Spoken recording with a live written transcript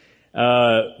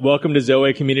Welcome to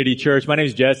Zoe Community Church. My name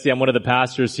is Jesse. I'm one of the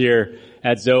pastors here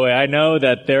at Zoe. I know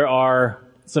that there are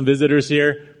some visitors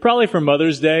here, probably for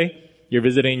Mother's Day. You're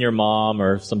visiting your mom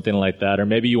or something like that, or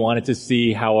maybe you wanted to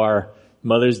see how our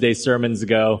Mother's Day sermons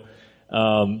go.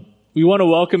 We want to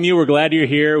welcome you. We're glad you're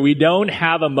here. We don't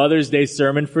have a Mother's Day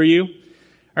sermon for you.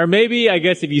 Or maybe, I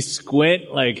guess, if you squint,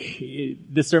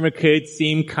 this sermon could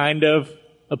seem kind of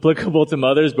applicable to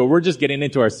mothers, but we're just getting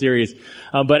into our series.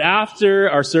 But after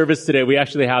our service today, we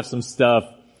actually have some stuff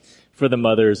for the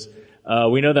mothers.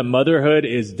 We know that motherhood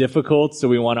is difficult, so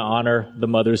we want to honor the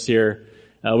mothers here.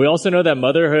 We also know that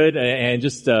motherhood and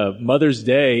just Mother's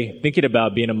Day, thinking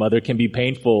about being a mother, can be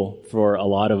painful for a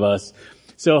lot of us.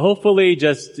 So hopefully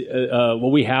just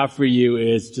what we have for you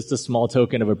is just a small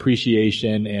token of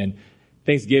appreciation and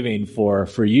thanksgiving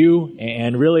for you,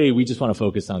 and really we just want to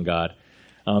focus on God.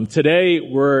 Today,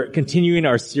 we're continuing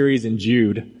our series in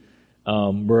Jude.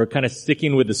 We're kind of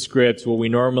sticking with the scripts, what we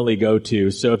normally go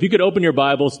to. So if you could open your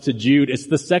Bibles to Jude, it's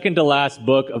the second to last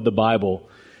book of the Bible.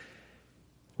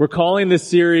 We're calling this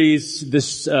series,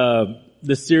 this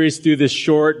series through this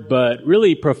short but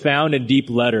really profound and deep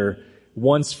letter,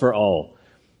 Once for All.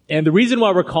 And the reason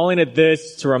why we're calling it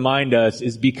this, to remind us,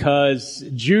 is because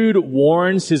Jude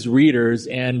warns his readers,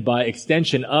 and by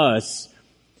extension us,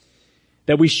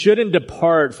 that we shouldn't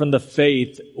depart from the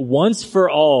faith once for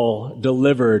all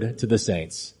delivered to the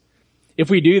saints. If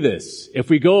we do this, if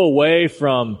we go away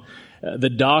from the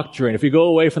doctrine, if we go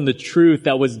away from the truth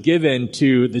that was given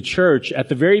to the church at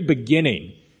the very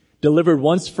beginning, delivered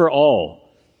once for all,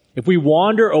 if we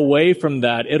wander away from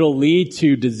that, it'll lead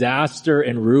to disaster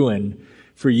and ruin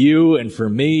for you and for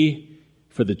me,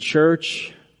 for the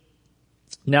church.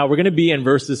 Now, we're going to be in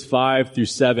verses 5 through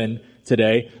 7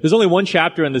 today. There's only one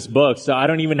chapter in this book, so I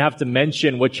don't even have to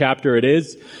mention what chapter it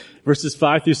is, verses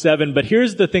 5 through 7. But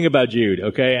here's the thing about Jude,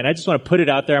 okay? And I just want to put it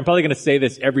out there. I'm probably going to say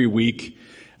this every week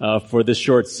for this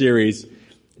short series.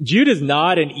 Jude is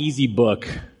not an easy book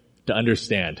to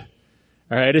understand.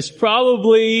 All right? It's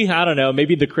probably,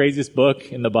 maybe the craziest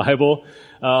book in the Bible.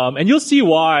 And you'll see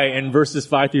why in verses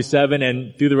 5 through 7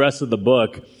 and through the rest of the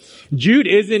book. Jude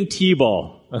isn't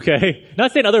T-ball, okay?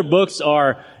 Not saying other books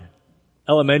are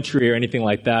elementary or anything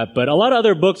like that, but a lot of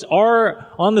other books are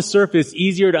on the surface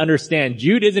easier to understand.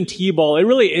 Jude isn't T-ball. It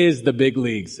really is the big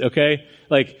leagues, okay?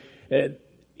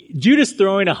 Jude is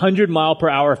throwing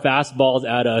 100-mile-per-hour fastballs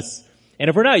at us, and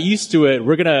if we're not used to it,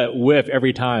 we're gonna whiff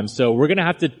every time. So we're gonna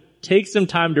have to take some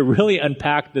time to really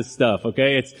unpack this stuff,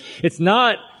 okay? It's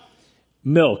not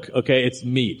milk, okay? It's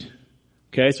meat.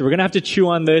 Okay, so we're gonna have to chew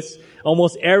on this.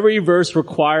 Almost every verse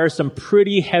requires some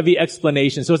pretty heavy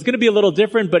explanation. So it's gonna be a little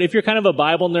different, but if you're kind of a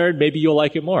Bible nerd, maybe you'll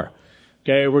like it more.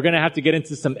 Okay, we're gonna have to get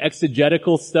into some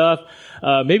exegetical stuff.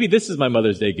 Maybe this is my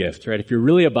Mother's Day gift, right? If you're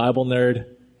really a Bible nerd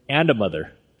and a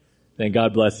mother, then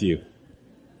God bless you.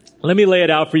 Let me lay it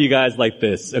out for you guys like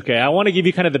this, okay? I want to give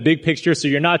you kind of the big picture so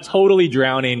you're not totally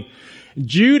drowning.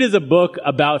 Jude is a book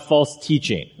about false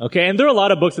teaching, okay? And there are a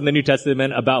lot of books in the New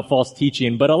Testament about false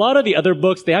teaching, but a lot of the other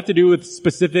books, they have to do with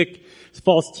specific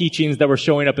false teachings that were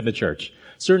showing up in the church.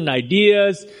 Certain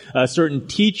ideas, certain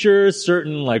teachers,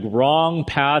 certain wrong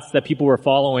paths that people were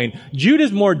following. Jude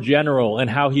is more general in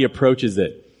how he approaches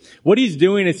it. What he's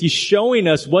doing is he's showing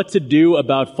us what to do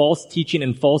about false teaching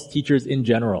and false teachers in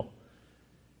general.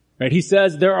 Right? He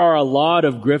says there are a lot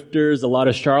of grifters, a lot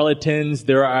of charlatans.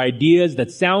 There are ideas that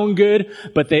sound good,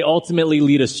 but they ultimately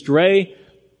lead astray.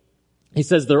 He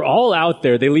says they're all out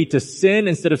there. They lead to sin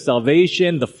instead of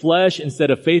salvation, the flesh instead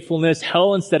of faithfulness,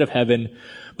 hell instead of heaven.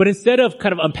 But instead of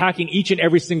kind of unpacking each and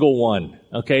every single one,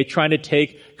 okay, trying to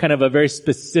take kind of a very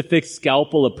specific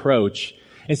scalpel approach,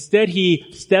 instead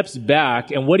he steps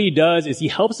back, and what he does is he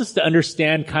helps us to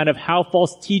understand kind of how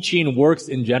false teaching works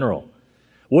in general.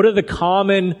 What are the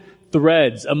common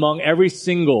threads among every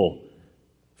single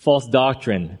false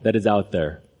doctrine that is out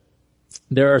there?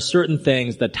 There are certain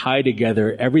things that tie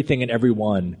together everything and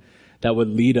everyone that would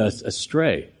lead us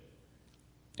astray.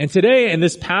 And today in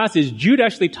this passage, Jude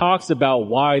actually talks about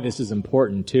why this is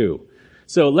important too.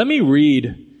 So let me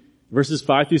read verses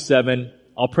 5 through 7.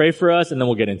 I'll pray for us and then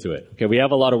we'll get into it. Okay, we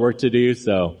have a lot of work to do,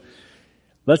 so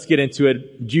let's get into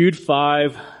it. Jude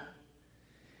 5.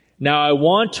 Now I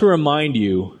want to remind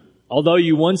you, although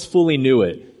you once fully knew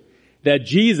it, that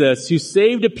Jesus, who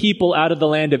saved a people out of the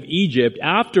land of Egypt,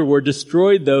 afterward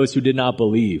destroyed those who did not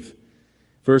believe.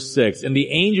 Verse 6, and the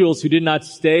angels who did not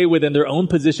stay within their own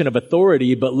position of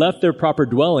authority, but left their proper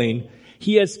dwelling,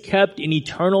 he has kept in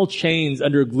eternal chains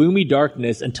under gloomy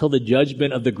darkness until the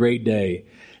judgment of the great day.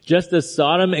 Just as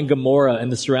Sodom and Gomorrah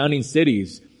and the surrounding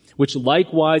cities, which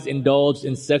likewise indulged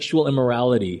in sexual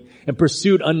immorality and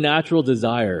pursued unnatural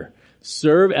desire,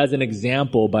 serve as an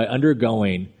example by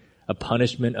undergoing a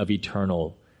punishment of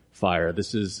eternal fire.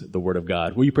 This is the word of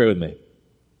God. Will you pray with me?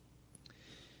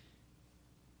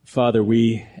 Father,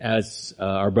 we, as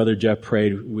our brother Jeff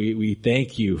prayed, we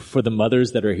thank you for the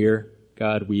mothers that are here.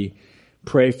 God, we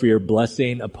pray for your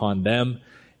blessing upon them.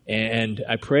 And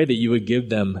I pray that you would give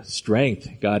them strength,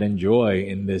 God, and joy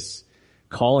in this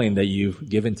calling that you've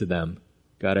given to them.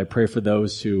 God, I pray for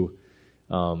those who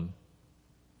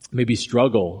maybe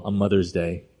struggle on Mother's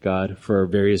Day, God, for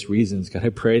various reasons. God, I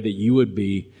pray that you would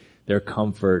be their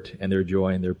comfort and their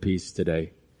joy and their peace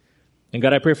today. And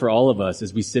God, I pray for all of us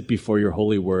as we sit before your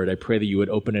holy word. I pray that you would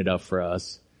open it up for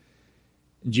us.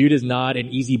 Jude is not an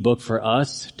easy book for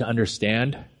us to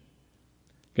understand,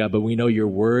 God, but we know your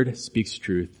word speaks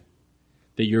truth,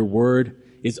 that your word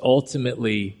is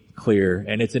ultimately clear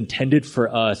and it's intended for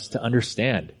us to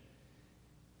understand.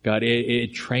 God,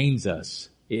 it trains us.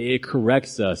 It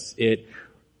corrects us. It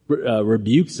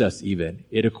rebukes us even.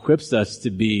 It equips us to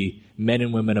be men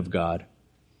and women of God.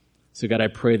 So God, I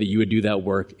pray that you would do that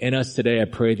work in us today. I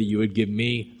pray that you would give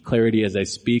me clarity as I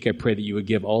speak. I pray that you would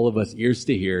give all of us ears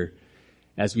to hear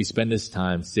as we spend this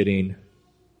time sitting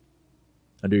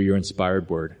under your inspired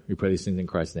word. We pray these things in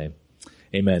Christ's name.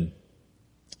 Amen.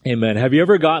 Amen. Have you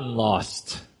ever gotten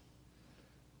lost?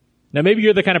 Now maybe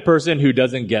you're the kind of person who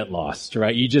doesn't get lost,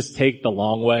 right? You just take the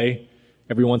long way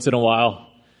every once in a while.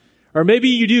 Or maybe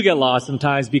you do get lost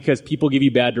sometimes because people give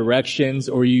you bad directions,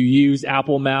 or you use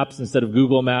Apple Maps instead of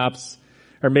Google Maps.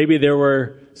 Or maybe there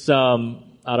were some,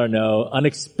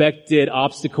 unexpected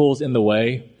obstacles in the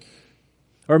way.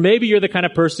 Or maybe you're the kind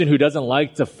of person who doesn't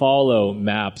like to follow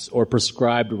maps or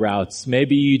prescribed routes.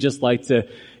 Maybe you just like to,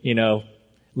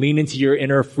 lean into your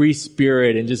inner free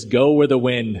spirit and just go where the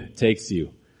wind takes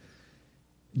you.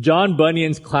 John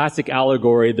Bunyan's classic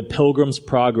allegory, The Pilgrim's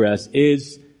Progress,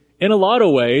 is, in a lot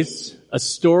of ways, a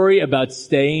story about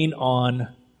staying on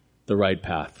the right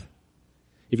path.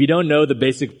 If you don't know the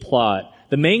basic plot,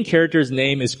 the main character's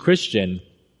name is Christian,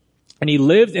 and he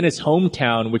lives in his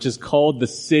hometown, which is called the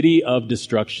City of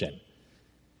Destruction.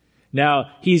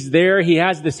 Now, he's there, he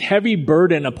has this heavy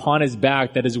burden upon his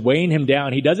back that is weighing him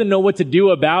down. He doesn't know what to do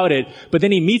about it, but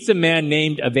then he meets a man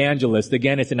named Evangelist.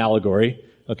 Again, it's an allegory.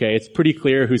 Okay, it's pretty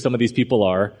clear who some of these people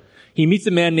are. He meets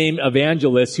a man named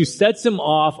Evangelist who sets him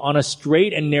off on a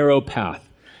straight and narrow path.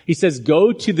 He says,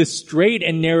 go to the straight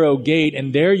and narrow gate,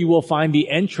 and there you will find the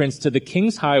entrance to the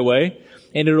King's Highway,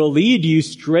 and it'll lead you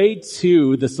straight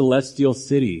to the celestial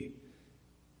city.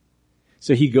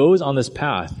 So he goes on this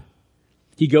path.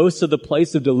 He goes to the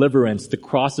place of deliverance, the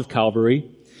cross of Calvary,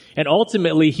 and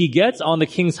ultimately he gets on the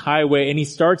King's Highway and he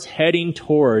starts heading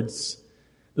towards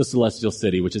the celestial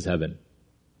city, which is heaven.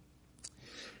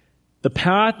 The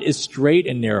path is straight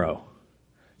and narrow.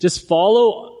 Just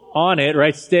follow on it,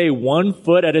 right? Stay 1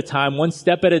 foot at a time, 1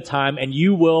 step at a time, and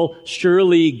you will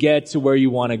surely get to where you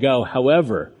want to go.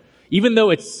 However, even though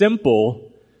it's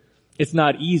simple, it's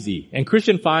not easy. And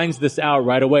Christian finds this out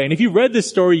right away. And if you read this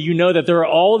story, you know that there are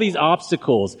all these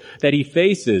obstacles that he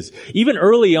faces. Even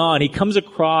early on, he comes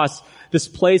across this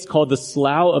place called the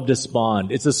Slough of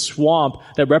Despond. It's a swamp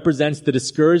that represents the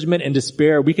discouragement and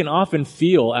despair we can often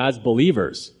feel as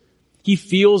believers. He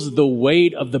feels the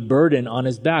weight of the burden on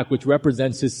his back, which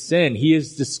represents his sin. He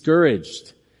is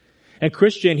discouraged. And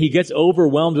Christian, he gets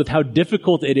overwhelmed with how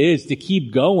difficult it is to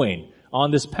keep going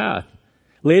on this path.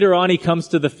 Later on, he comes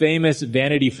to the famous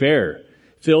Vanity Fair,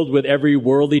 filled with every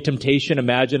worldly temptation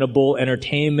imaginable,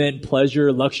 entertainment,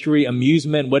 pleasure, luxury,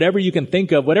 amusement, whatever you can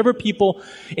think of, whatever people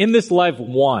in this life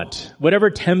want, whatever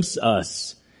tempts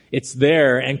us, it's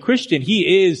there. And Christian,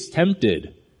 he is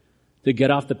tempted to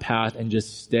get off the path and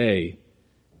just stay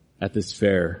at this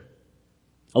fair.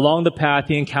 Along the path,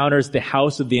 he encounters the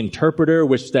house of the interpreter,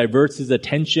 which diverts his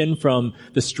attention from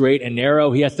the straight and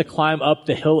narrow. He has to climb up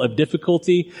the hill of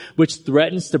difficulty, which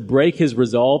threatens to break his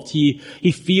resolve. He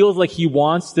feels like he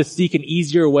wants to seek an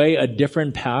easier way, a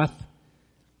different path.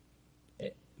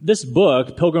 This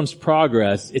book, Pilgrim's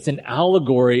Progress, it's an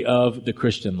allegory of the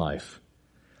Christian life.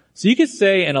 So you could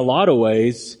say, in a lot of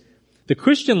ways, the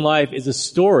Christian life is a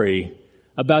story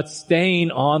about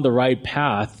staying on the right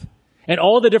path and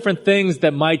all the different things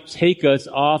that might take us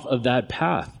off of that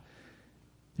path.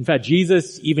 In fact,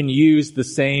 Jesus even used the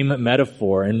same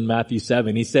metaphor in Matthew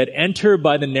 7. He said, enter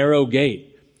by the narrow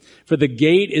gate, for the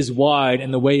gate is wide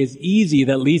and the way is easy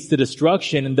that leads to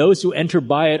destruction, and those who enter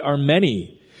by it are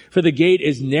many. For the gate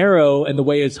is narrow and the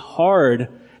way is hard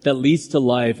that leads to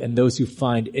life, and those who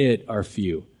find it are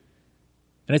few.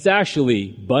 And it's actually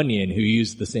Bunyan who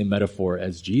used the same metaphor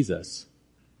as Jesus.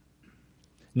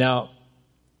 Now,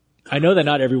 I know that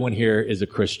not everyone here is a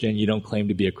Christian. You don't claim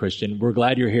to be a Christian. We're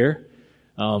glad you're here.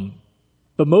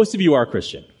 But most of you are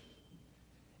Christian.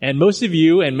 And most of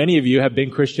you and many of you have been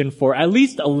Christian for at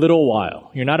least a little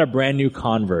while. You're not a brand new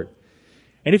convert.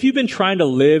 And if you've been trying to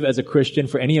live as a Christian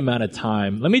for any amount of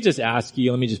time, let me just ask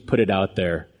you, let me just put it out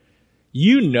there.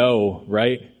 You know,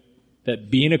 right,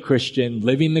 that being a Christian,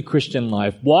 living the Christian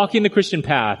life, walking the Christian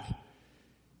path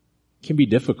can be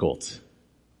difficult.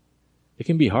 It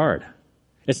can be hard.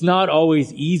 It's not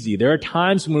always easy. There are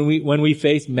times when we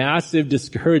face massive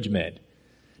discouragement.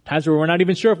 Times where we're not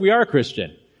even sure if we are a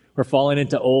Christian. We're falling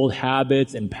into old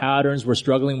habits and patterns. We're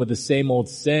struggling with the same old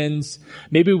sins.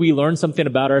 Maybe we learn something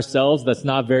about ourselves that's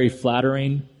not very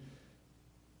flattering.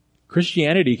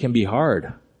 Christianity can be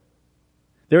hard.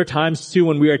 There are times, too,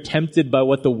 when we are tempted by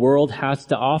what the world has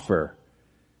to offer,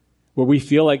 where we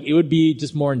feel like it would be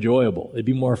just more enjoyable. It'd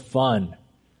be more fun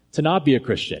to not be a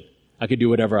Christian. I could do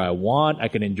whatever I want. I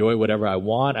could enjoy whatever I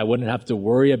want. I wouldn't have to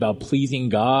worry about pleasing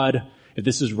God, if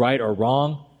this is right or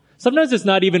wrong. Sometimes it's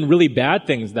not even really bad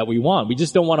things that we want. We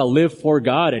just don't want to live for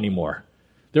God anymore.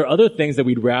 There are other things that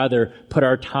we'd rather put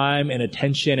our time and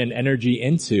attention and energy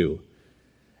into.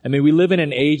 I mean, we live in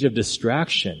an age of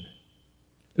distraction.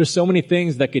 There's so many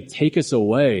things that could take us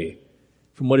away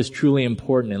from what is truly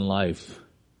important in life.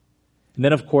 And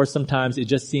then, of course, sometimes it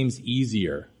just seems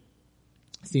easier.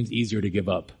 It seems easier to give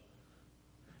up.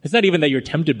 It's not even that you're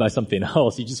tempted by something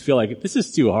else. You just feel like, this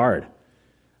is too hard.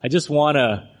 I just want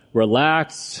to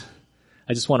relax.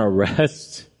 I just want to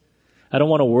rest. I don't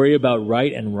want to worry about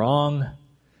right and wrong.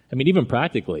 I mean, even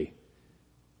practically,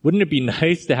 wouldn't it be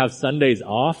nice to have Sundays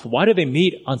off? Why do they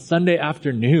meet on Sunday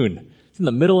afternoon? It's in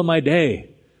the middle of my day.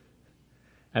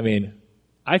 I mean,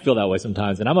 I feel that way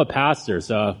sometimes, and I'm a pastor,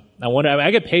 so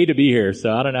I get paid to be here,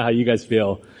 so I don't know how you guys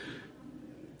feel.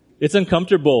 It's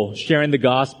uncomfortable sharing the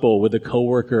gospel with a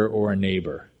coworker or a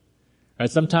neighbor. Right?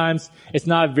 Sometimes it's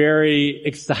not very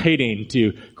exciting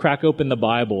to crack open the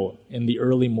Bible in the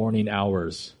early morning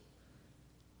hours.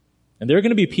 And there are going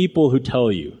to be people who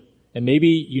tell you, and maybe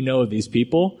you know of these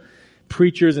people,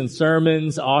 preachers in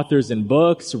sermons, authors in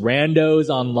books, randos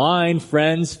online,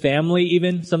 friends, family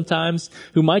even sometimes,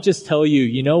 who might just tell you,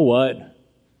 you know what?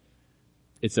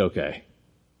 It's okay.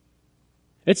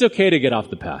 It's okay to get off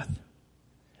the path.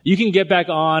 You can get back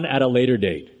on at a later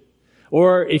date.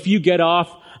 Or if you get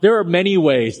off, there are many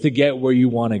ways to get where you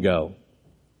want to go.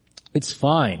 It's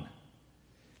fine.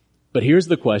 But here's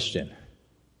the question.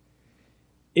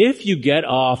 If you get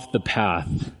off the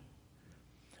path,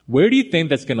 where do you think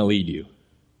that's going to lead you?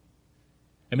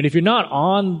 I mean, if you're not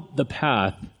on the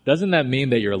path, doesn't that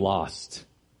mean that you're lost?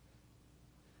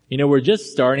 You know, we're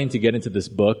just starting to get into this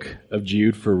book of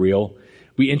Jude for real.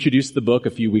 We introduced the book a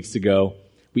few weeks ago.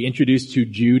 We introduced who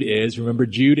Jude is. Remember,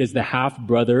 Jude is the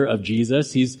half-brother of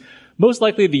Jesus. He's most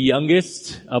likely the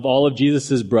youngest of all of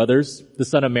Jesus' brothers, the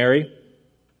son of Mary.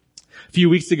 A few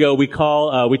weeks ago, we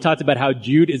talked about how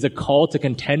Jude is a call to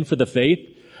contend for the faith.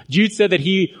 Jude said that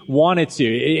he wanted to.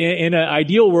 In an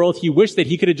ideal world, he wished that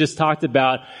he could have just talked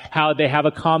about how they have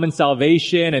a common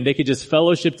salvation and they could just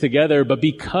fellowship together. But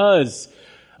because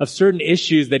of certain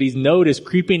issues that he's noticed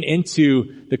creeping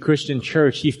into the Christian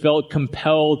church, he felt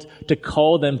compelled to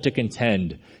call them to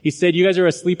contend. He said, you guys are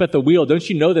asleep at the wheel. Don't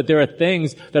you know that there are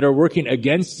things that are working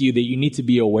against you that you need to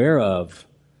be aware of?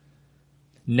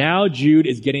 Now Jude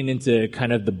is getting into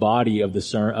kind of the body of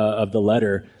the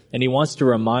letter, and he wants to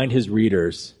remind his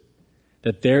readers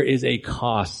that there is a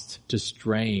cost to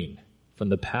straying from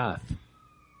the path.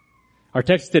 Our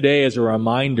text today is a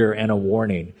reminder and a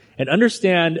warning. And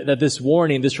understand that this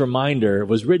warning, this reminder,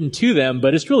 was written to them,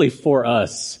 but it's really for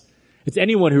us. It's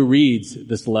anyone who reads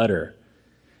this letter.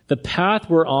 The path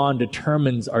we're on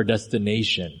determines our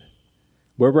destination.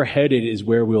 Where we're headed is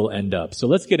where we'll end up. So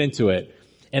let's get into it.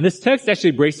 And this text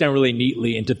actually breaks down really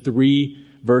neatly into 3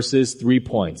 verses, 3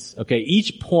 points. Okay,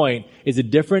 each point is a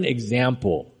different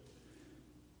example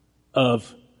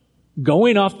of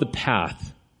going off the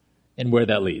path and where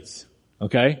that leads.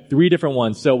 Okay, 3 different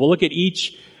ones. So we'll look at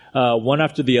each one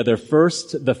after the other.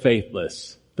 First, the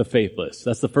faithless. The faithless.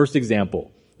 That's the first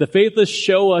example. The faithless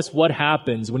show us what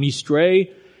happens when you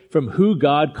stray from who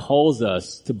God calls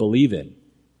us to believe in.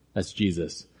 That's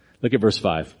Jesus. Look at verse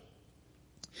 5.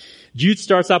 Jude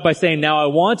starts out by saying, now I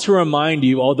want to remind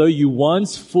you, although you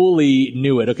once fully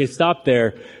knew it. Okay, stop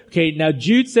there. Okay, now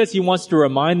Jude says he wants to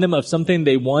remind them of something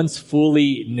they once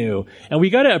fully knew. And we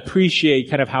got to appreciate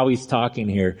kind of how he's talking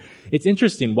here. It's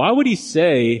interesting. Why would he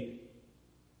say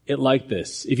it like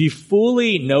this? If you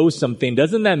fully know something,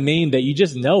 doesn't that mean that you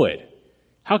just know it?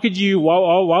 How could you,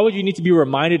 why would you need to be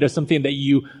reminded of something that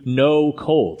you know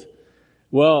cold?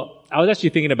 Well, I was actually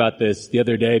thinking about this the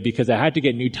other day because I had to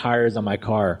get new tires on my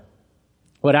car.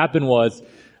 What happened was,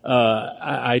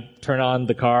 I turn on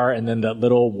the car and then that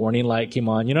little warning light came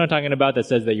on. You know what I'm talking about? That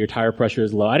says that your tire pressure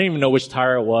is low. I didn't even know which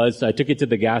tire it was, so I took it to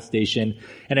the gas station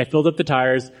and I filled up the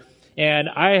tires. And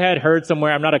I had heard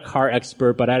somewhere, I'm not a car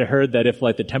expert, but I had heard that if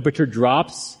like the temperature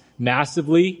drops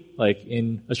massively, like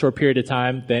in a short period of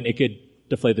time, then it could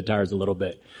deflate the tires a little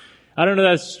bit. I don't know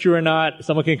if that's true or not.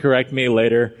 Someone can correct me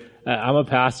later. I'm a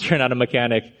pastor, not a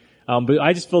mechanic. But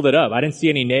I just filled it up. I didn't see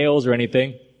any nails or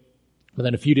anything. But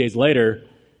then a few days later,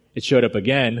 it showed up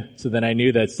again. So then I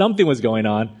knew that something was going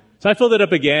on. So I filled it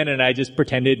up again and I just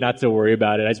pretended not to worry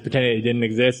about it. I just pretended it didn't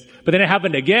exist. But then it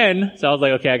happened again. So I was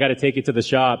like, okay, I got to take it to the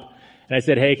shop. And I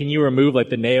said, hey, can you remove like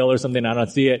the nail or something? I don't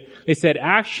see it. They said,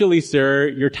 actually, sir,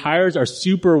 your tires are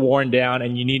super worn down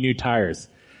and you need new tires.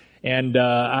 And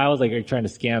I was like, are you trying to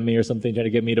scam me or something, trying to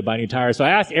get me to buy new tires? So I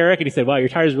asked Eric and he said, wow, your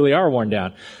tires really are worn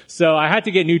down. So I had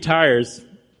to get new tires.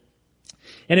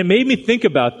 And it made me think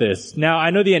about this. Now, I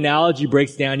know the analogy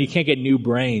breaks down. You can't get new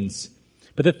brains.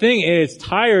 But the thing is,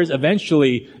 tires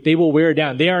eventually, they will wear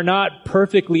down. They are not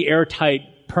perfectly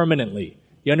airtight permanently.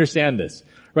 You understand this,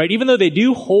 right? Even though they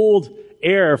do hold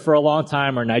air for a long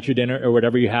time or nitrogen or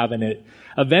whatever you have in it,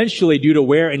 eventually due to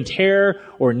wear and tear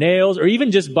or nails or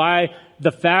even just by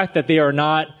the fact that they are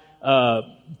not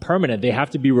permanent, they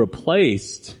have to be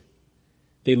replaced,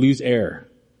 they lose air.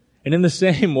 And in the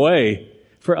same way,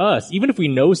 for us, even if we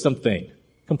know something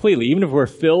completely, even if we're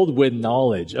filled with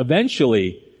knowledge,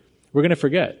 eventually we're going to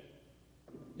forget.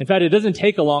 In fact, it doesn't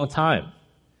take a long time.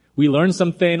 We learn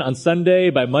something on Sunday,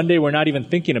 by Monday we're not even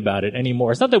thinking about it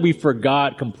anymore. It's not that we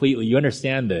forgot completely, you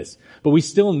understand this, but we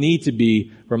still need to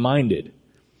be reminded.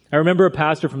 I remember a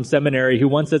pastor from seminary who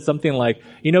once said something like,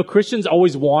 Christians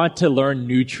always want to learn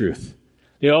new truth.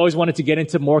 They always wanted to get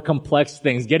into more complex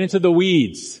things, get into the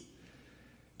weeds.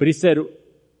 But he said,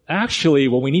 actually,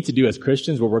 what we need to do as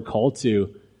Christians, what we're called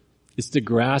to, is to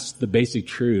grasp the basic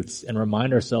truths and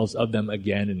remind ourselves of them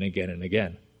again and again and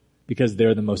again, because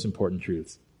they're the most important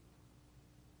truths.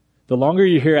 The longer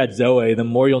you're here at Zoe, the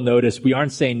more you'll notice we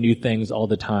aren't saying new things all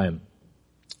the time.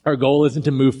 Our goal isn't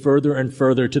to move further and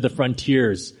further to the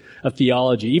frontiers of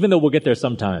theology, even though we'll get there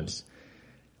sometimes.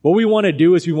 What we want to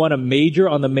do is we want to major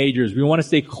on the majors. We want to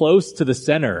stay close to the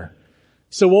center.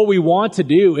 So what we want to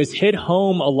do is hit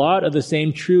home a lot of the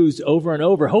same truths over and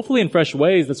over, hopefully in fresh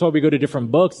ways. That's why we go to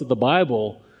different books of the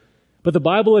Bible. But the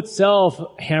Bible itself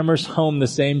hammers home the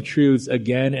same truths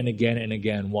again and again and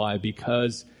again. Why?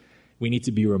 Because we need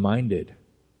to be reminded.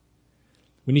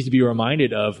 We need to be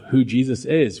reminded of who Jesus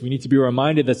is. We need to be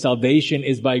reminded that salvation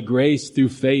is by grace through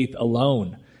faith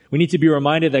alone. We need to be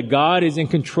reminded that God is in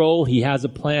control. He has a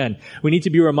plan. We need to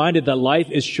be reminded that life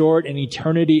is short and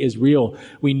eternity is real.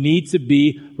 We need to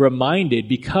be reminded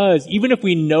because even if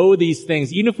we know these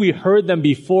things, even if we heard them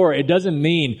before, it doesn't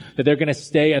mean that they're going to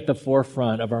stay at the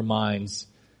forefront of our minds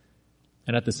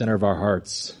and at the center of our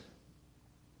hearts.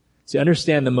 To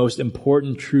understand the most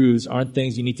important truths aren't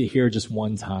things you need to hear just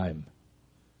one time.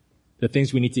 The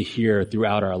things we need to hear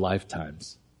throughout our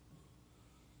lifetimes.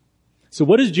 So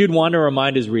what does Jude want to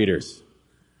remind his readers?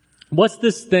 What's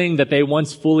this thing that they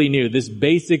once fully knew, this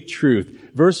basic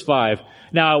truth? Verse 5,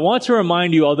 now I want to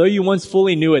remind you, although you once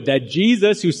fully knew it, that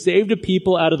Jesus, who saved a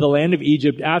people out of the land of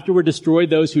Egypt, afterward destroyed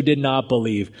those who did not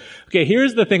believe. Okay,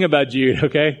 here's the thing about Jude,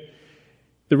 okay?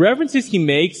 The references he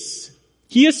makes,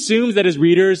 he assumes that his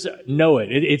readers know it.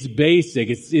 It's basic.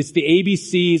 It's the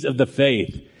ABCs of the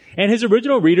faith. And his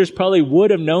original readers probably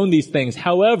would have known these things.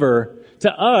 However,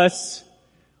 to us,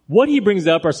 what he brings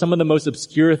up are some of the most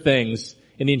obscure things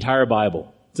in the entire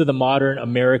Bible to the modern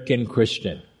American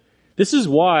Christian. This is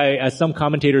why, as some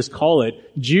commentators call it,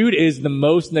 Jude is the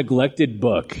most neglected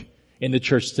book in the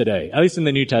church today, at least in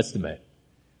the New Testament.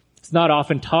 It's not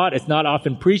often taught, it's not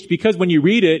often preached, because when you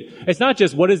read it, it's not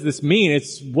just what does this mean,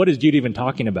 it's what is Jude even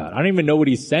talking about? I don't even know what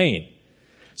he's saying.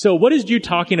 So what is Jude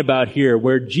talking about here,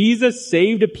 where Jesus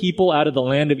saved a people out of the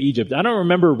land of Egypt? I don't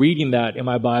remember reading that in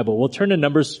my Bible. We'll turn to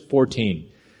Numbers 14.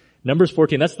 Numbers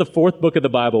 14, that's the fourth book of the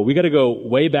Bible. We got to go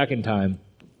way back in time.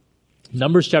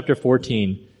 Numbers chapter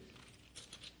 14.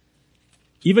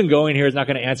 Even going here is not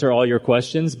going to answer all your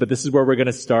questions, but this is where we're going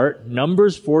to start.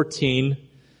 Numbers 14.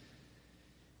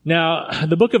 Now,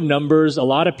 the book of Numbers, a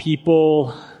lot of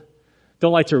people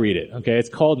don't like to read it, okay? It's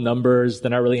called Numbers.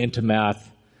 They're not really into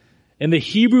math. In the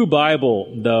Hebrew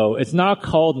Bible, though, it's not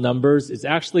called Numbers. It's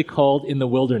actually called In the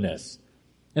Wilderness.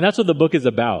 And that's what the book is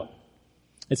about.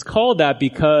 It's called that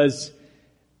because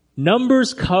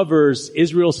Numbers covers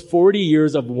Israel's 40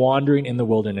 years of wandering in the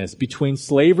wilderness between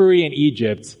slavery in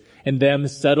Egypt and them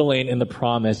settling in the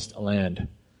promised land.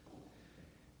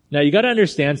 Now you got to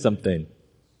understand something.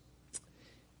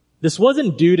 This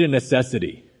wasn't due to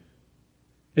necessity.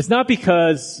 It's not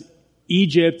because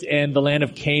Egypt and the land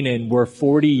of Canaan were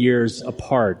 40 years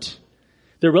apart.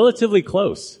 They're relatively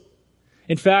close.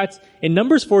 In fact, in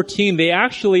Numbers 14, they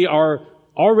actually are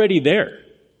already there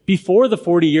before the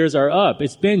 40 years are up.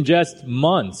 It's been just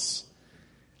months.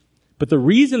 But the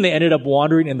reason they ended up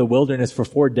wandering in the wilderness for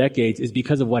 4 decades is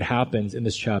because of what happens in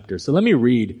this chapter. So let me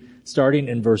read, starting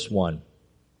in verse 1.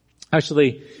 Let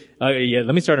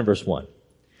me start in verse 1.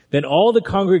 Then all the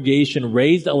congregation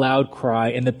raised a loud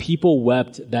cry, and the people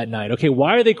wept that night. Okay,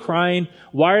 why are they crying?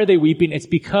 Why are they weeping? It's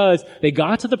because they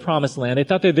got to the promised land. They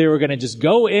thought that they were going to just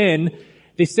go in.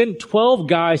 They sent 12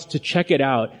 guys to check it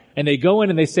out, and they go in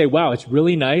and they say, wow, it's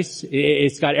really nice.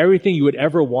 It's got everything you would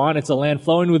ever want. It's a land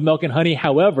flowing with milk and honey.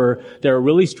 However, there are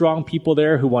really strong people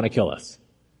there who want to kill us.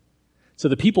 So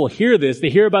the people hear this. They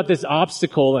hear about this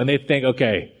obstacle, and they think,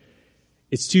 okay,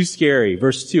 it's too scary.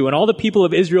 Verse 2, and all the people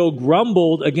of Israel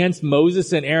grumbled against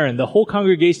Moses and Aaron. The whole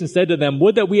congregation said to them,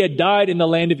 would that we had died in the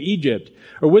land of Egypt,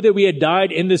 or would that we had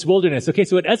died in this wilderness. Okay,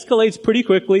 so it escalates pretty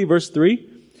quickly. Verse 3,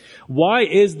 why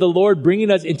is the Lord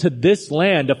bringing us into this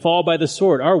land to fall by the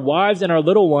sword? Our wives and our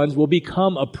little ones will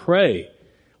become a prey.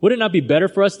 Would it not be better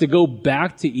for us to go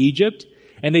back to Egypt?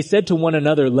 And they said to one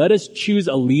another, let us choose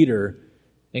a leader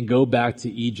and go back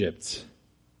to Egypt.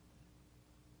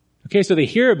 Okay, so they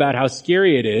hear about how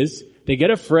scary it is. They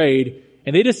get afraid,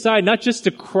 and they decide not just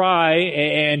to cry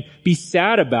and be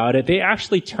sad about it. They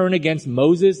actually turn against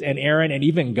Moses and Aaron and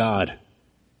even God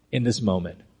in this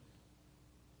moment.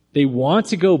 They want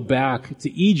to go back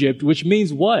to Egypt, which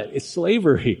means what? It's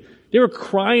slavery. They were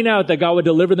crying out that God would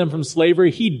deliver them from slavery.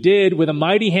 He did with a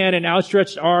mighty hand and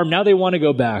outstretched arm. Now they want to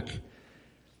go back.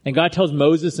 And God tells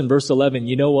Moses in verse 11,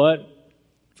 you know what?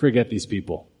 Forget these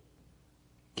people.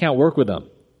 Can't work with them.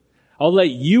 I'll let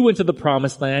you into the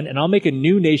promised land, and I'll make a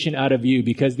new nation out of you,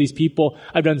 because these people,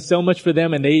 I've done so much for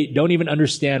them and they don't even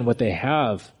understand what they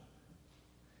have.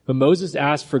 But Moses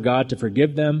asked for God to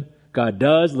forgive them. God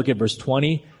does. Look at verse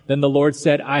 20. Then the Lord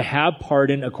said, I have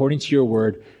pardoned according to your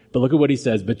word. But look at what he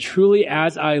says. But truly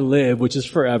as I live, which is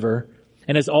forever,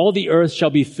 and as all the earth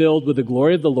shall be filled with the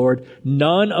glory of the Lord,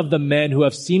 none of the men who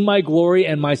have seen my glory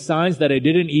and my signs that I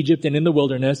did in Egypt and in the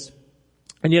wilderness,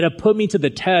 and yet have put me to the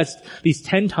test these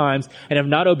 10 times and have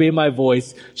not obeyed my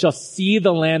voice, shall see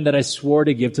the land that I swore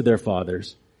to give to their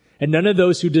fathers. And none of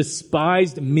those who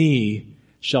despised me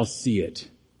shall see it.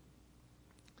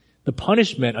 The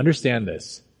punishment, understand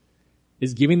this,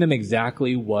 is giving them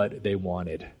exactly what they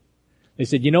wanted. They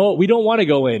said, you know what? We don't want to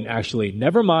go in, actually.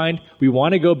 Never mind. We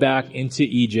want to go back into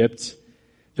Egypt.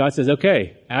 God says,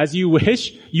 okay, as you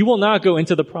wish, you will not go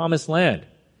into the promised land.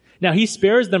 Now, he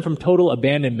spares them from total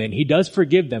abandonment. He does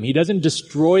forgive them. He doesn't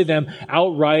destroy them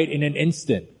outright in an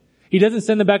instant. He doesn't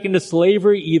send them back into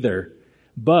slavery either.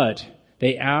 But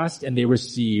they asked and they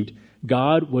received.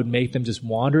 God would make them just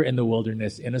wander in the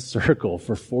wilderness in a circle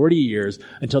for 40 years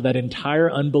until that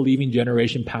entire unbelieving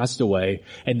generation passed away,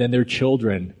 and then their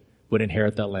children would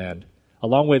inherit that land,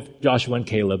 along with Joshua and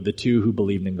Caleb, the 2 who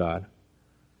believed in God.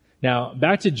 Now,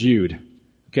 back to Jude.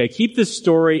 Okay, keep this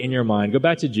story in your mind. Go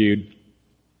back to Jude.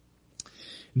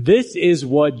 This is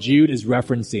what Jude is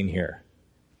referencing here.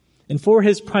 And for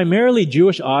his primarily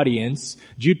Jewish audience,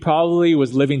 Jude probably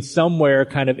was living somewhere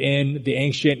kind of in the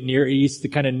ancient Near East, the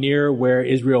kind of near where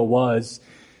Israel was.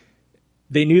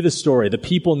 They knew the story. The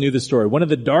people knew the story. One of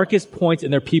the darkest points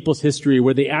in their people's history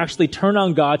where they actually turned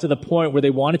on God to the point where they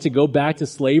wanted to go back to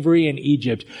slavery in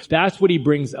Egypt. That's what he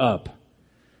brings up.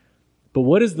 But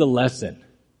what is the lesson?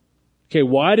 Okay,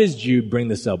 why does Jude bring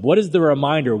this up? What is the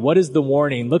reminder? What is the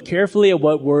warning? Look carefully at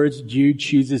what words Jude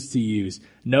chooses to use.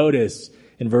 Notice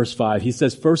in verse 5, he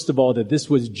says, first of all, that this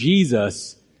was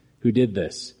Jesus who did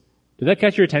this. Did that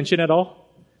catch your attention at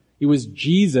all? It was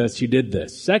Jesus who did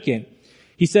this. Second,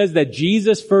 he says that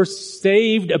Jesus first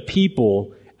saved a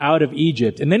people out of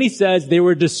Egypt. And then he says they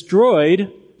were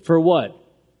destroyed for what?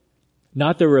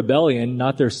 Not their rebellion,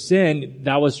 not their sin.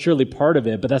 That was surely part of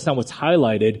it, but that's not what's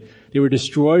highlighted. They were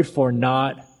destroyed for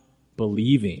not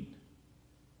believing.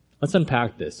 Let's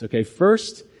unpack this, okay?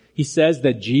 First, he says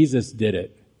that Jesus did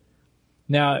it.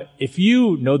 Now, if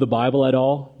you know the Bible at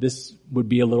all, this would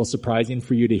be a little surprising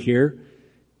for you to hear.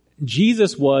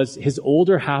 Jesus was his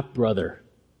older half-brother.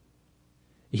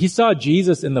 He saw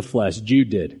Jesus in the flesh, Jude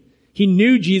did. He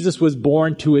knew Jesus was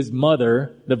born to his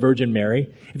mother, the Virgin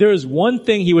Mary. If there was one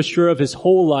thing he was sure of his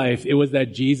whole life, it was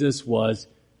that Jesus was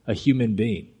a human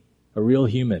being, a real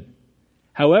human.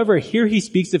 However, here he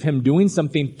speaks of him doing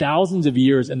something thousands of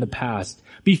years in the past,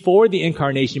 before the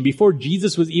incarnation, before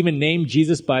Jesus was even named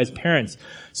Jesus by his parents.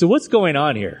 So what's going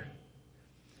on here?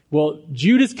 Well,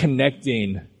 Jude is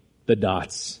connecting the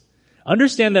dots.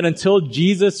 Understand that until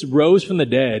Jesus rose from the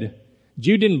dead,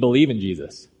 Jude didn't believe in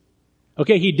Jesus.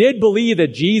 Okay, he did believe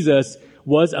that Jesus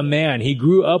was a man. He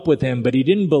grew up with him, but he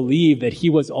didn't believe that he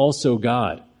was also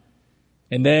God.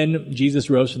 And then Jesus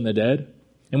rose from the dead.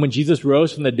 And when Jesus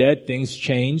rose from the dead, things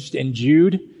changed. And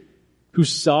Jude, who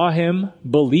saw him,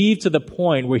 believed to the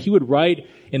point where he would write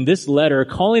in this letter,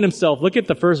 calling himself, look at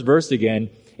the first verse again,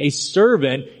 a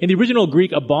servant, in the original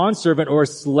Greek, a bondservant or a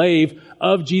slave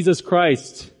of Jesus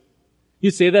Christ.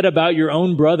 You say that about your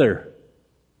own brother.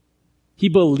 He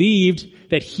believed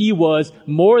that he was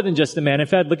more than just a man. In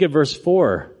fact, look at verse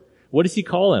 4. What does he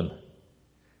call him?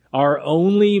 Our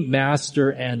only Master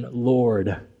and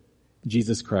Lord,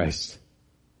 Jesus Christ.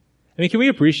 I mean, can we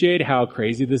appreciate how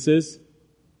crazy this is?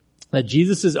 That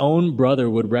Jesus' own brother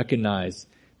would recognize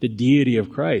the deity of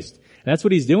Christ. And that's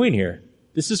what he's doing here.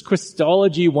 This is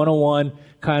Christology 101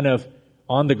 kind of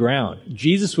on the ground.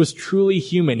 Jesus was truly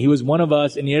human. He was one of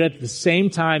us, and yet at the same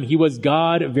time, he was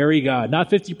God, very God. Not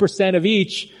 50% of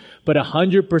each, but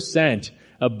 100%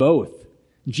 of both.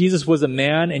 Jesus was a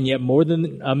man, and yet more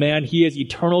than a man, he is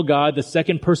eternal God, the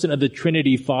second person of the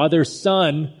Trinity, Father,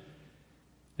 Son,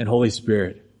 and Holy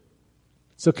Spirit.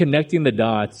 So connecting the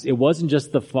dots, it wasn't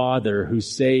just the Father who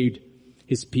saved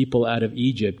his people out of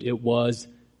Egypt. It was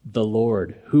the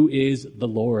Lord. Who is the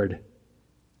Lord?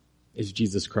 Is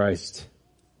Jesus Christ.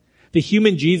 The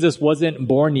human Jesus wasn't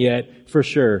born yet, for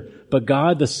sure, but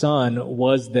God the Son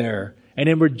was there. And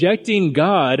in rejecting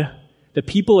God, the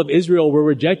people of Israel were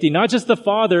rejecting not just the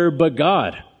Father, but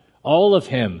God. All of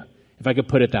him, if I could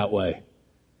put it that way.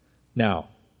 Now,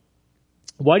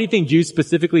 why do you think Jude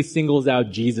specifically singles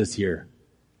out Jesus here?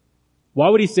 Why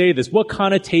would he say this? What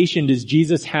connotation does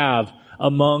Jesus have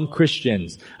among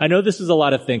Christians? I know this is a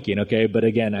lot of thinking, okay? But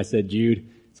again, I said Jude,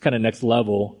 it's kind of next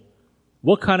level.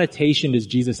 What connotation does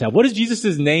Jesus have? What does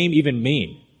Jesus' name even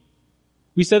mean?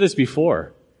 We said this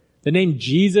before. The name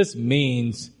Jesus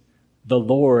means the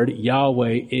Lord,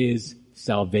 Yahweh, is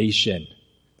salvation.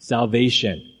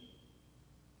 Salvation.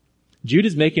 Jude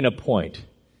is making a point,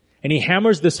 and he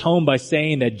hammers this home by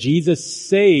saying that Jesus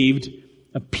saved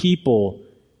a people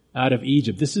out of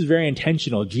Egypt. This is very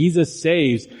intentional. Jesus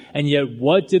saves, and yet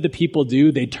what did the people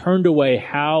do? They turned away.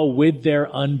 How? With their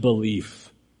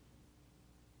unbelief.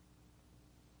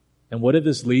 And what did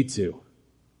this lead to?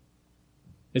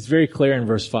 It's very clear in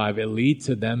verse 5. It leads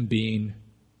to them being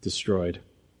destroyed.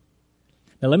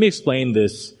 Now let me explain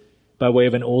this by way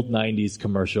of an old 90s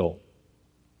commercial.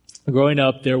 Growing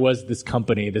up, there was this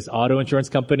company, this auto insurance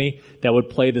company, that would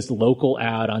play this local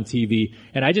ad on TV.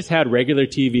 And I just had regular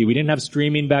TV. We didn't have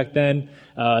streaming back then.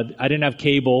 I didn't have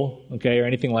cable, okay, or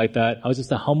anything like that. I was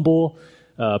just a humble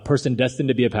person destined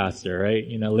to be a pastor, right?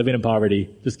 You know, living in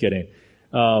poverty. Just kidding.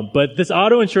 But this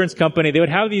auto insurance company, they would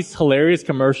have these hilarious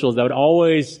commercials that would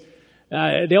always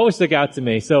stick out to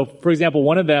me. So, for example,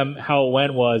 one of them, how it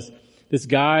went was, this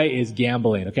guy is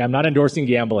gambling. Okay, I'm not endorsing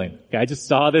gambling. Okay, I just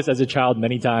saw this as a child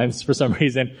many times for some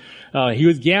reason. He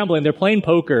was gambling. They're playing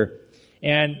poker,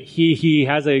 and he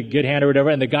has a good hand or whatever.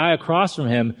 And the guy across from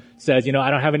him says, "You know, I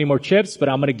don't have any more chips, but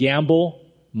I'm going to gamble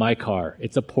my car.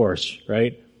 It's a Porsche,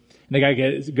 right?" And the guy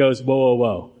goes, "Whoa, whoa,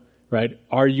 whoa, right?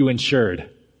 Are you insured?"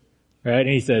 Right? And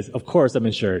he says, "Of course I'm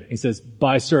insured." He says,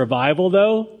 "By Survival,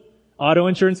 though, auto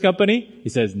insurance company?" He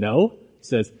says, "No." He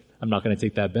says, "I'm not going to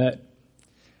take that bet."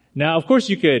 Now, of course,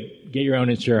 you could get your own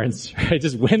insurance, right?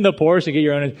 Just win the Porsche and get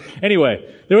your own. Anyway,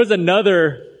 there was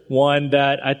another one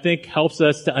that I think helps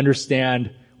us to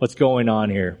understand what's going on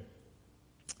here.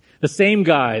 The same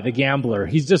guy, the gambler,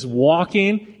 he's just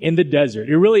walking in the desert.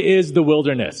 It really is the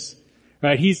wilderness,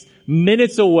 right? He's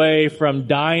minutes away from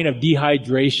dying of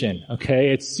dehydration,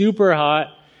 okay? It's super hot,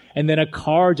 and then a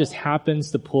car just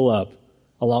happens to pull up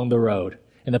along the road.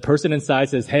 And the person inside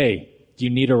says, "Hey, do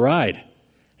you need a ride?"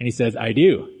 And he says, "I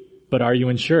do. But are you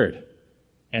insured?"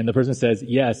 And the person says,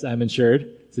 "Yes, I'm insured."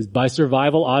 He says, "By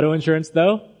Survival auto insurance,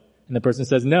 though?" And the person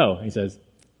says, "No." And he says,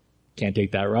 "Can't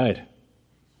take that ride."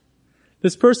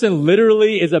 This person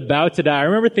literally is about to die. I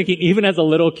remember thinking, even as a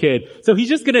little kid, so he's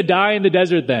just going to die in the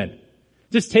desert then.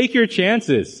 Just take your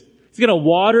chances. He's going to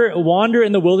wander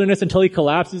in the wilderness until he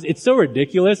collapses. It's so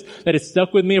ridiculous that it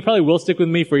stuck with me. It probably will stick with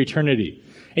me for eternity.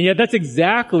 And yet that's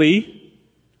exactly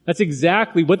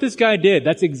what this guy did.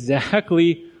 That's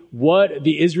exactly what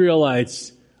the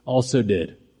Israelites also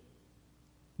did.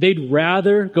 They'd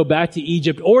rather go back to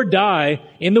Egypt or die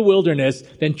in the wilderness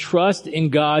than trust in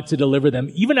God to deliver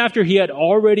them, even after he had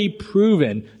already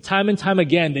proven time and time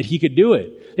again that he could do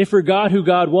it. They forgot who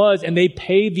God was, and they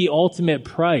paid the ultimate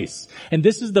price. And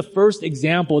this is the first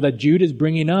example that Jude is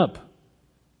bringing up.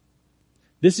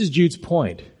 This is Jude's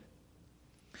point.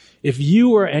 If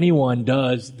you or anyone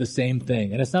does the same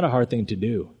thing, and it's not a hard thing to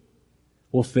do,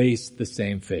 will face the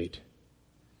same fate.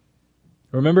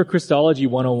 Remember Christology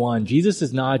 101. Jesus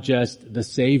is not just the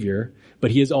Savior,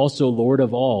 but he is also Lord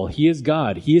of all. He is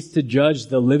God. He is to judge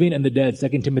the living and the dead,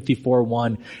 2 Timothy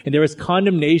 4:1. And there is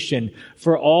condemnation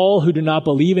for all who do not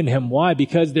believe in him. Why?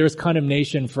 Because there is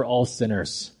condemnation for all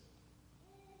sinners.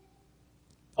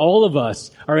 All of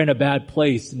us are in a bad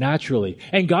place naturally.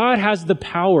 And God has the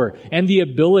power and the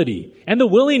ability and the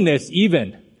willingness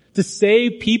even to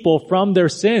save people from their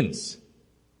sins.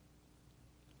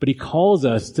 But he calls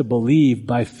us to believe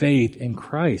by faith in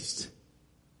Christ.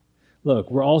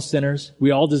 Look, we're all sinners. We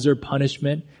all deserve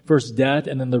punishment. First death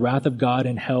and then the wrath of God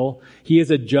in hell. He is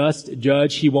a just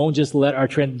judge. He won't just let our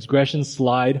transgressions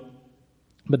slide.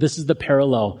 But this is the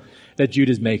parallel that Jude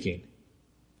is making.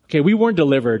 Okay, we weren't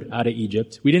delivered out of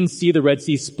Egypt. We didn't see the Red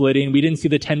Sea splitting. We didn't see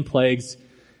the 10 plagues.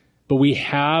 But we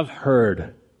have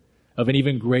heard of an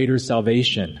even greater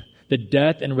salvation, the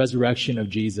death and resurrection of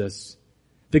Jesus.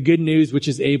 The good news which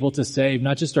is able to save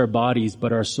not just our bodies,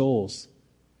 but our souls.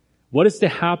 What is to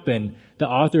happen, the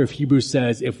author of Hebrews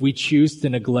says, if we choose to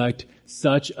neglect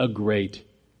such a great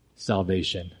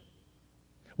salvation?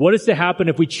 What is to happen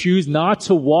if we choose not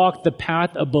to walk the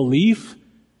path of belief?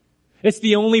 It's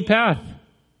the only path.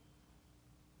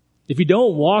 If you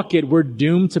don't walk it, we're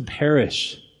doomed to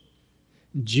perish.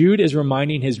 Jude is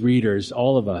reminding his readers,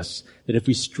 all of us, that if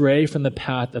we stray from the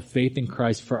path of faith in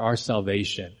Christ for our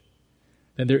salvation,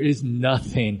 then there is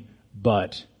nothing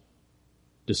but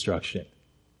destruction.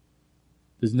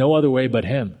 There's no other way but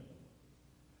him.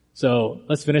 So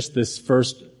let's finish this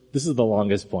first. This is the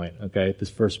longest point, okay? This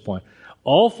first point.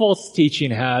 All false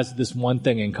teaching has this one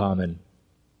thing in common.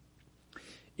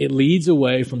 It leads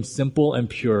away from simple and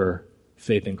pure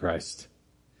faith in Christ.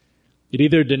 It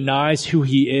either denies who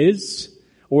he is,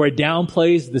 or it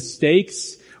downplays the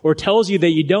stakes, or tells you that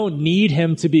you don't need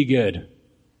him to be good.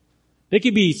 They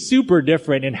could be super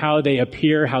different in how they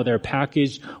appear, how they're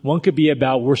packaged. One could be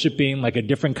about worshiping like a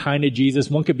different kind of Jesus.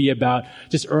 One could be about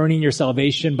just earning your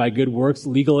salvation by good works,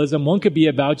 legalism. One could be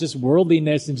about just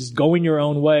worldliness and just going your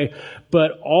own way.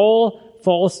 But all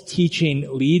false teaching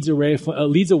leads away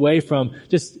from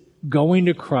just going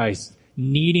to Christ,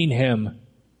 needing him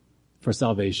for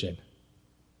salvation.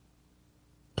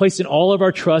 Placing all of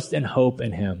our trust and hope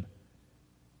in him.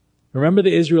 Remember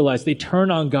the Israelites, they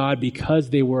turned on God because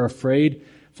they were afraid.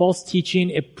 False teaching,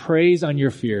 it preys on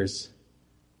your fears.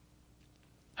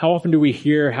 How often do we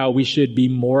hear how we should be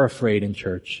more afraid in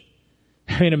church?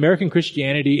 I mean, American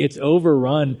Christianity, it's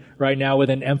overrun right now with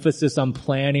an emphasis on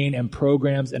planning and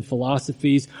programs and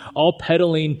philosophies, all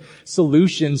peddling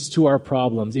solutions to our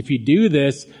problems. If you do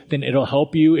this, then it'll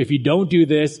help you. If you don't do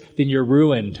this, then you're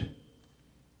ruined.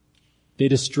 They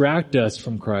distract us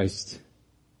from Christ.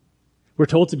 We're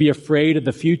told to be afraid of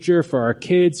the future for our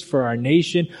kids, for our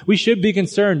nation. We should be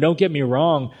concerned, don't get me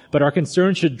wrong, but our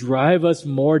concern should drive us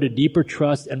more to deeper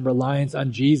trust and reliance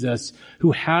on Jesus,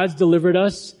 who has delivered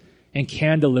us and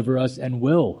can deliver us and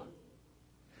will.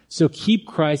 So keep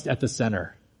Christ at the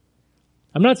center.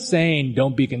 I'm not saying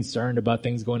don't be concerned about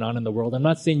things going on in the world. I'm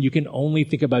not saying you can only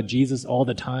think about Jesus all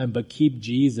the time, but keep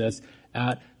Jesus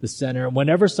at the center.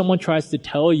 Whenever someone tries to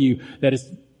tell you that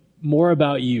it's more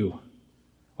about you,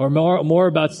 or more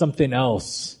about something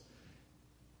else,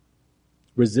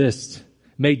 resist.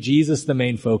 Make Jesus the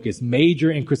main focus.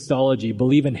 Major in Christology.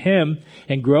 Believe in him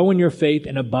and grow in your faith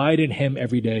and abide in him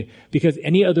every day. Because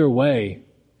any other way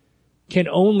can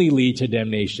only lead to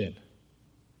damnation.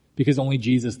 Because only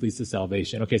Jesus leads to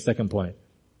salvation. Okay, second point.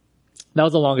 That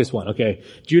was the longest one. Okay.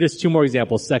 Judas, 2 more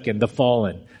examples. Second, the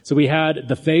fallen. So we had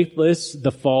the faithless,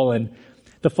 the fallen.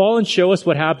 The fallen show us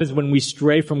what happens when we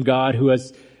stray from God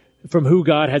from who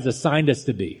God has assigned us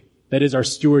to be. That is our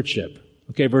stewardship.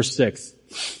 Okay, verse 6.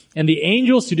 And the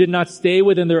angels who did not stay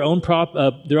within their own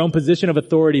position of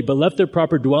authority, but left their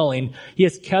proper dwelling, he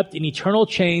has kept in eternal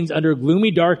chains under gloomy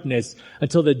darkness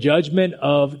until the judgment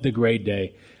of the great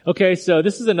day. Okay, so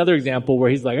this is another example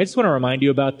where he's like, I just want to remind you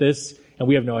about this, and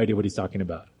we have no idea what he's talking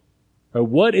about. Or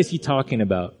what is he talking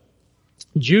about?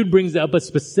 Jude brings up a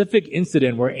specific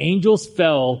incident where angels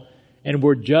fell and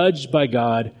were judged by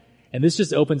God. And this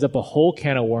just opens up a whole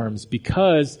can of worms,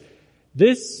 because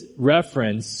this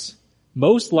reference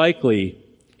most likely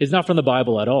is not from the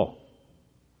Bible at all.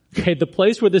 Okay, the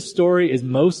place where this story is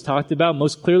most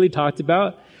clearly talked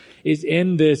about, is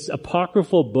in this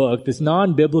apocryphal book, this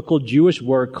non-biblical Jewish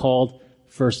work called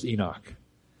First Enoch.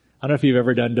 I don't know if you've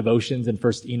ever done devotions in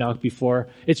First Enoch before.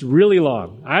 It's really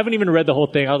long. I haven't even read the whole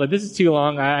thing. I was like, this is too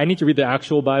long. I need to read the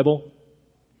actual Bible.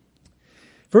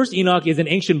 First Enoch is an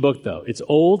ancient book, though. It's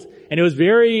old, and it was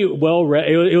very well read.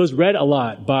 It was read a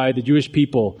lot by the Jewish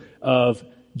people of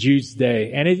Jude's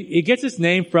day. And it gets its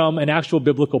name from an actual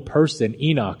biblical person,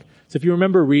 Enoch. So if you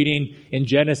remember reading in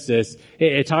Genesis,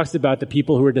 it talks about the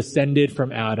people who were descended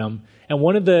from Adam. And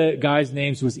one of the guys'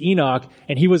 names was Enoch,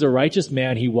 and he was a righteous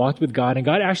man. He walked with God, and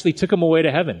God actually took him away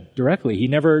to heaven directly. He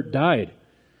never died.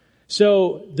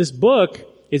 So this book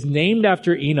is named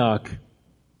after Enoch,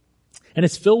 and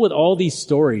it's filled with all these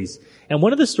stories. And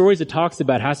one of the stories it talks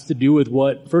about has to do with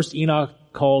what First Enoch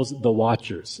calls the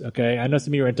Watchers. Okay, I know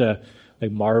some of you are into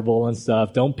like Marvel and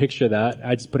stuff. Don't picture that.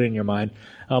 I just put it in your mind.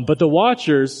 But the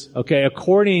Watchers, okay,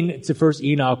 according to First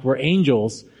Enoch, were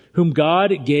angels whom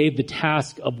God gave the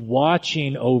task of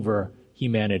watching over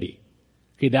humanity.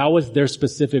 Okay, that was their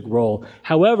specific role.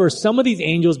 However, some of these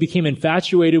angels became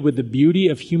infatuated with the beauty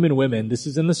of human women. This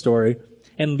is in the story.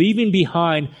 And leaving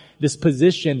behind this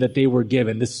position that they were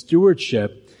given, this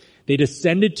stewardship, they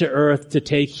descended to earth to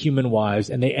take human wives,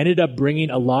 and they ended up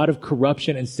bringing a lot of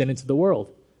corruption and sin into the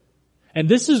world. And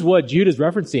this is what Jude is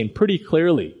referencing pretty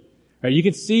clearly. Right? You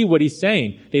can see what he's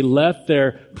saying. They left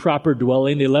their proper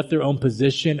dwelling. They left their own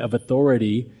position of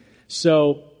authority.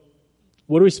 So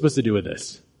what are we supposed to do with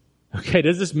this? Okay,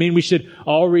 does this mean we should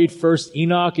all read First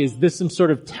Enoch? Is this some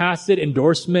sort of tacit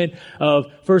endorsement of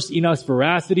First Enoch's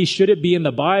veracity? Should it be in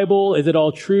the Bible? Is it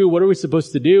all true? What are we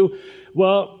supposed to do?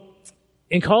 Well,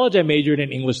 in college I majored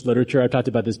in English literature. I've talked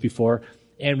about this before.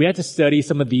 And we had to study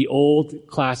some of the old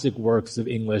classic works of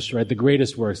English, right? The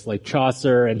greatest works like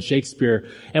Chaucer and Shakespeare.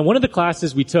 And one of the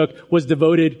classes we took was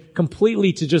devoted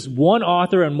completely to just one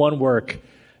author and one work,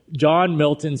 John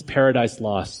Milton's Paradise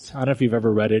Lost. I don't know if you've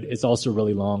ever read it. It's also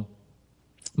really long,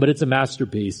 but it's a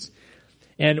masterpiece.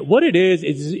 And what it is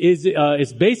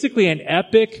it's basically an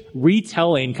epic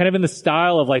retelling, kind of in the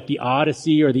style of like the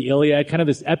Odyssey or the Iliad, kind of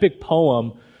this epic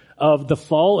poem of the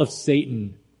fall of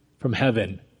Satan from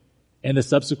heaven and the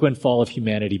subsequent fall of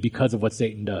humanity because of what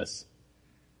Satan does.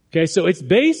 Okay, so it's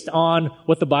based on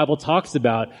what the Bible talks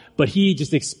about, but he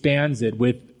just expands it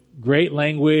with great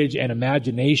language and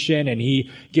imagination, and he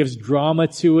gives drama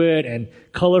to it and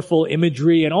colorful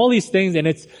imagery and all these things. And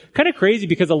it's kind of crazy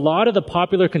because a lot of the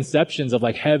popular conceptions of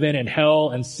like heaven and hell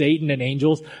and Satan and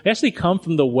angels, they actually come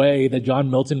from the way that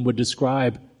John Milton would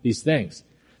describe these things.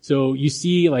 So you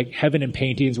see like heaven in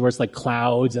paintings where it's like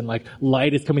clouds and like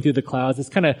light is coming through the clouds. It's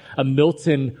kind of a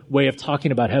Milton way of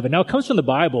talking about heaven. Now it comes from the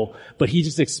Bible, but he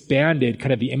just expanded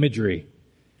kind of the imagery.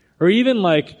 Or even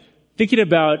like thinking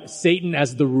about Satan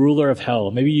as the ruler of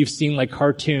hell. Maybe you've seen like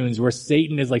cartoons where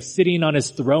Satan is like sitting on his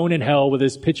throne in hell with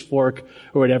his pitchfork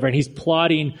or whatever, and he's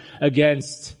plotting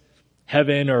against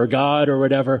heaven or God or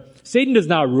whatever. Satan does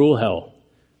not rule hell,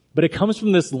 but it comes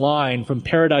from this line from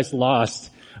Paradise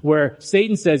Lost where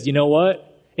Satan says, you know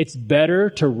what? It's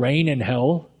better to reign in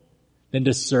hell than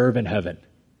to serve in heaven.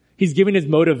 He's giving his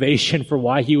motivation for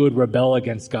why he would rebel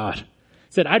against God. He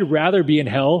said, I'd rather be in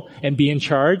hell and be in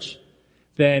charge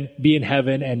than be in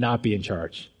heaven and not be in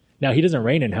charge. Now, he doesn't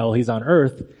reign in hell. He's on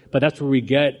earth, but that's where we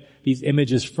get these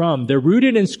images from. They're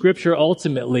rooted in Scripture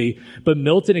ultimately, but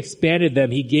Milton expanded them.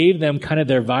 He gave them kind of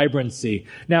their vibrancy.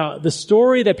 Now, the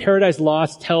story that Paradise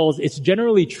Lost tells, it's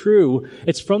generally true.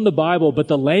 It's from the Bible, but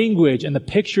the language and the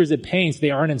pictures it paints,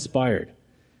 they aren't inspired.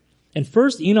 And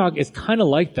First Enoch is kind of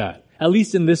like that, at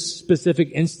least in this specific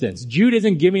instance. Jude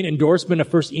isn't giving endorsement of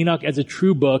First Enoch as a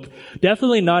true book,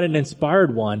 definitely not an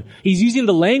inspired one. He's using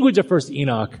the language of First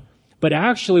Enoch, but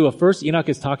actually what First Enoch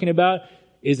is talking about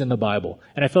is in the Bible.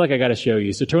 And I feel like I got to show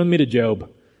you. So turn with me to Job.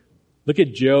 Look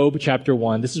at Job chapter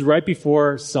 1. This is right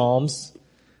before Psalms.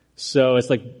 So it's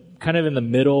like kind of in the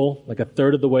middle, like a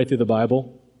third of the way through the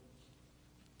Bible.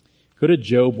 Go to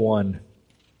Job 1.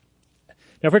 Now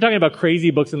if we're talking about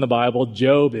crazy books in the Bible,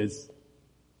 Job is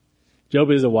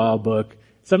a wild book.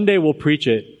 Someday we'll preach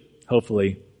it,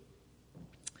 hopefully.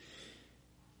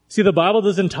 See, the Bible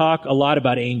doesn't talk a lot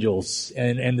about angels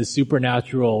and the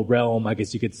supernatural realm, I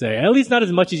guess you could say. At least not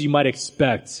as much as you might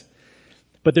expect.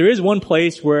 But there is one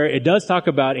place where it does talk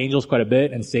about angels quite a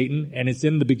bit and Satan, and it's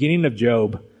in the beginning of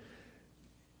Job.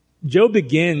 Job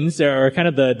begins, or kind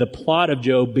of the plot of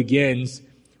Job begins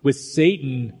with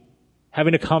Satan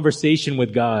having a conversation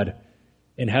with God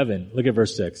in heaven. Look at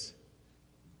verse 6.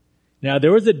 Now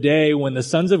there was a day when the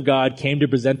sons of God came to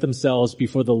present themselves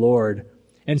before the Lord,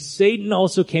 and Satan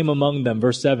also came among them.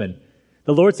 Verse 7.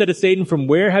 The Lord said to Satan, from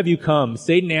where have you come?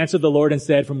 Satan answered the Lord and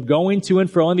said, from going to and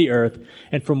fro on the earth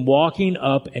and from walking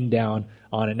up and down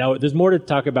on it. Now, there's more to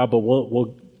talk about, but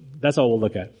that's all we'll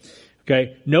look at.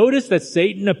 Okay. Notice that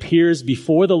Satan appears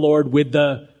before the Lord with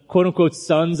the quote unquote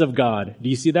sons of God. Do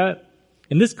you see that?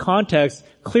 In this context,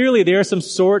 clearly there are some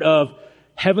sort of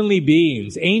heavenly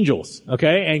beings, angels,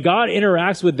 okay? And God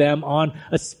interacts with them on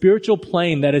a spiritual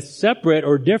plane that is separate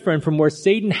or different from where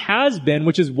Satan has been,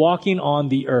 which is walking on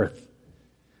the earth.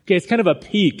 Okay, it's kind of a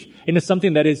peek into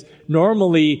something that is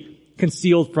normally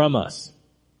concealed from us.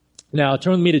 Now,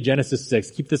 turn with me to Genesis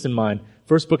 6. Keep this in mind.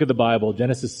 First book of the Bible,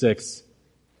 Genesis 6.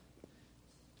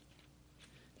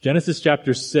 Genesis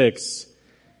chapter 6.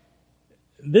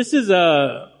 This is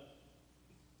a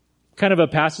kind of a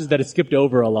passage that is skipped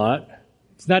over a lot.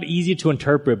 It's not easy to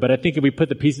interpret, but I think if we put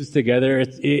the pieces together,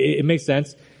 it makes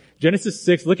sense. Genesis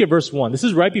 6, look at verse 1. This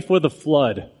is right before the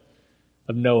flood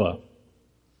of Noah.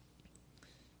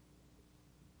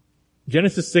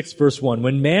 Genesis 6, verse 1.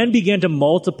 When man began to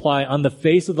multiply on the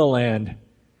face of the land,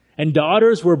 and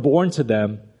daughters were born to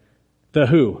them, the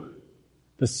who?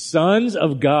 The sons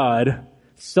of God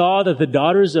saw that the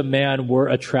daughters of man were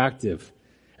attractive,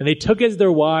 and they took as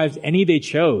their wives any they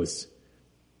chose.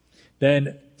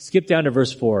 Then skip down to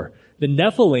verse 4. The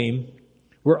Nephilim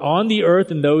were on the earth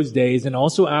in those days and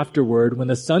also afterward when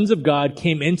the sons of God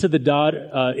came into the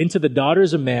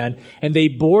daughters of man, and they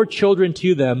bore children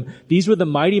to them. These were the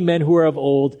mighty men who were of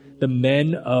old, the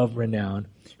men of renown.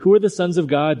 Who are the sons of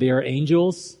God? They are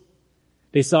angels.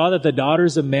 They saw that the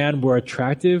daughters of man were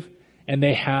attractive, and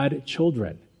they had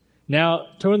children. Now,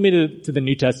 turn with me to the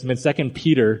New Testament, 2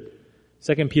 Peter.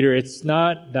 2 Peter, it's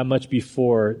not that much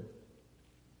before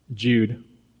Jude.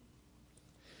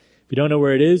 If you don't know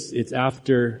where it is, it's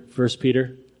after 1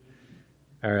 Peter.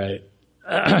 All right.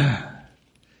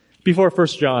 Before 1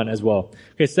 John as well.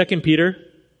 Okay, 2 Peter,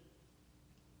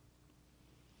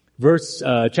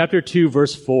 chapter 2,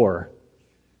 verse 4.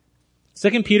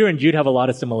 2 Peter and Jude have a lot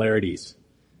of similarities.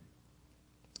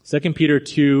 2 Peter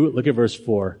 2, look at verse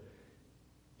 4.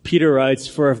 Peter writes,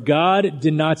 "For if God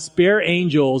did not spare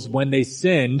angels when they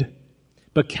sinned,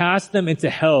 but cast them into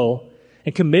hell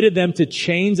and committed them to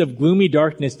chains of gloomy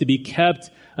darkness to be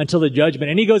kept until the judgment."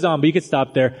 And he goes on, but you could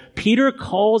stop there. Peter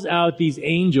calls out these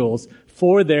angels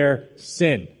for their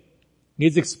sin.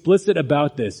 He's explicit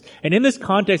about this. And in this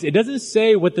context, it doesn't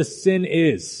say what the sin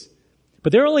is.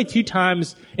 But there are only 2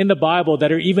 times in the Bible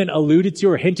that are even alluded to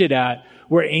or hinted at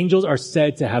where angels are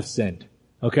said to have sinned.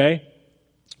 Okay?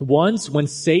 Once when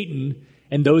Satan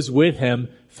and those with him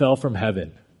fell from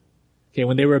heaven. Okay,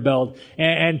 when they rebelled.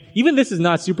 And even this is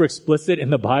not super explicit in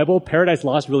the Bible. Paradise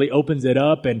Lost really opens it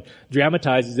up and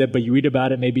dramatizes it, but you read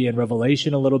about it maybe in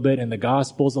Revelation a little bit, in the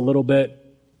Gospels a little bit,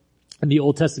 in the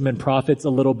Old Testament prophets a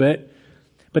little bit.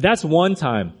 But that's one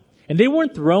time. And they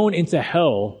weren't thrown into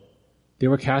hell. They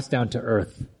were cast down to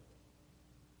earth.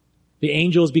 The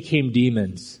angels became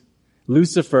demons.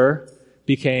 Lucifer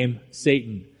became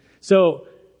Satan. So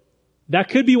that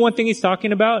could be one thing he's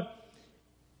talking about.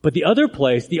 But the other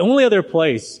place, the only other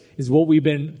place, is what we've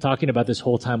been talking about this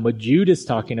whole time, what Jude is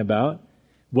talking about,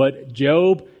 what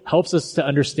Job helps us to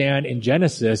understand in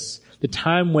Genesis, the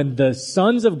time when the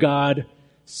sons of God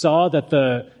saw that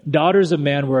the daughters of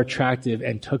man were attractive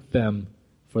and took them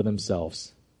for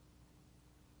themselves.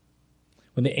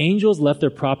 When the angels left their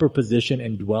proper position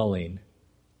and dwelling,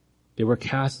 they were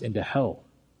cast into hell.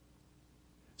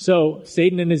 So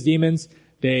Satan and his demons,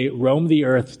 they roam the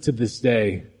earth to this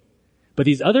day. But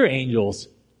these other angels,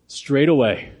 straight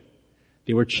away,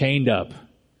 they were chained up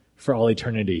for all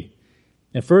eternity.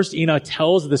 And first Enoch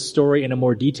tells the story in a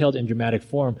more detailed and dramatic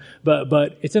form,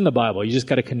 but it's in the Bible. You just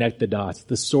got to connect the dots.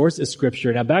 The source is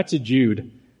Scripture. Now back to Jude.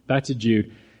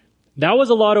 That was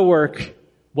a lot of work.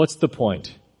 What's the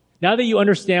point? Now that you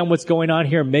understand what's going on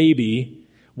here, maybe,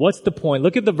 what's the point?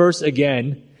 Look at the verse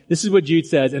again. This is what Jude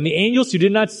says. "And the angels who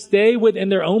did not stay within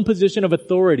their own position of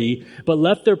authority, but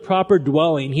left their proper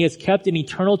dwelling, he has kept in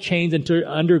eternal chains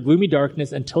under gloomy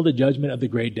darkness until the judgment of the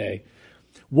great day."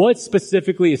 What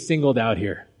specifically is singled out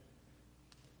here?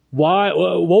 Why?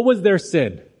 What was their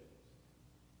sin?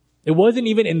 It wasn't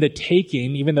even in the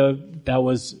taking, even though that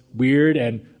was weird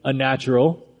and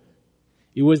unnatural.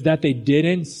 It was that they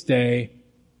didn't stay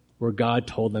where God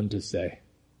told them to stay.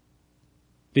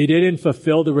 They didn't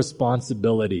fulfill the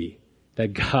responsibility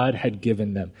that God had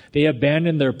given them. They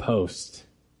abandoned their post.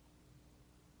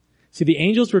 See, the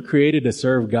angels were created to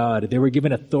serve God. They were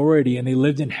given authority and they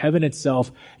lived in heaven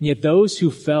itself. And yet those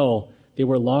who fell, they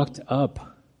were locked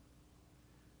up.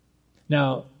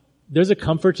 Now, there's a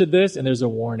comfort to this and there's a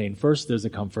warning. First, there's a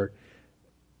comfort.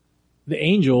 The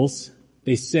angels,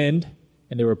 they sinned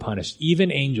and they were punished.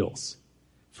 Even angels,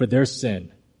 for their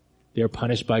sin, they are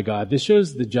punished by God. This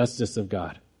shows the justice of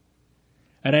God.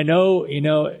 And I know,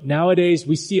 nowadays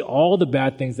we see all the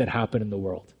bad things that happen in the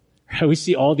world. We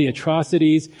see all the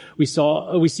atrocities. We see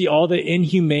all the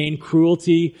inhumane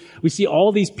cruelty. We see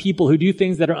all these people who do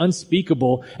things that are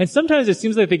unspeakable. And sometimes it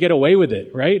seems like they get away with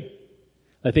it, right?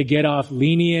 Like they get off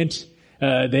lenient.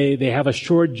 They have a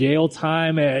short jail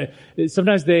time.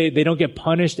 Sometimes they don't get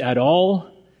punished at all.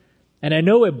 And I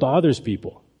know it bothers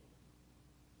people.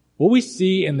 what we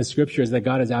see in the scripture is that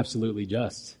God is absolutely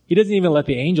just. He doesn't even let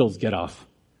the angels get off.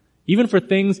 Even for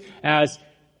things as,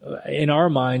 in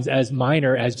our minds, as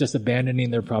minor as just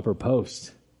abandoning their proper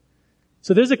post.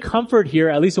 So there's a comfort here,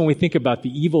 at least when we think about the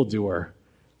evildoer.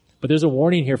 But there's a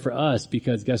warning here for us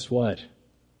because guess what?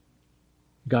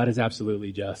 God is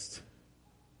absolutely just.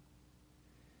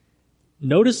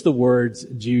 Notice the words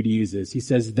Jude uses. He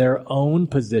says their own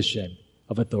position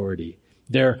of authority,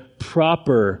 their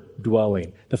proper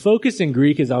dwelling. The focus in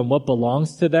Greek is on what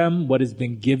belongs to them, what has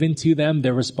been given to them,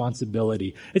 their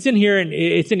responsibility. It's in here and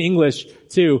it's in English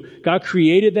too. God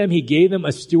created them. He gave them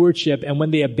a stewardship, and when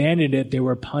they abandoned it, they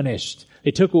were punished.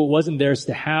 They took what wasn't theirs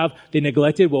to have. They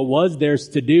neglected what was theirs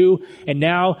to do. And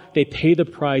now they pay the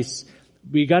price.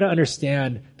 We got to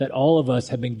understand that all of us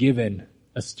have been given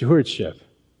a stewardship.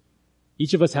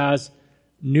 Each of us has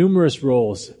numerous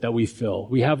roles that we fill.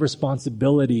 We have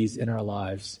responsibilities in our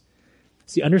lives.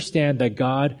 See, understand that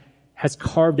God has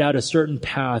carved out a certain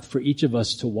path for each of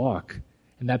us to walk.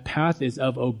 And that path is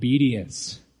of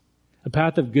obedience, a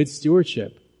path of good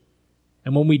stewardship.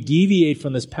 And when we deviate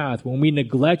from this path, when we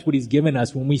neglect what He's given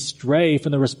us, when we stray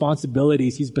from the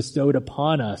responsibilities He's bestowed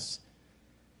upon us,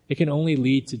 it can only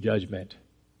lead to judgment.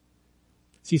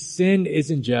 See, sin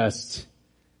isn't just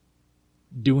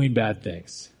doing bad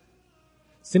things.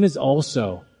 Sin is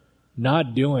also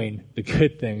not doing the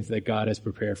good things that God has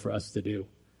prepared for us to do.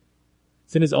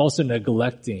 Sin is also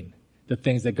neglecting the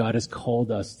things that God has called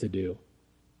us to do.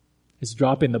 It's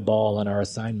dropping the ball on our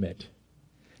assignment.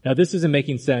 Now, this isn't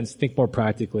making sense. Think more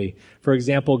practically. For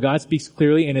example, God speaks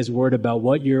clearly in His Word about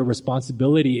what your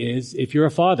responsibility is if you're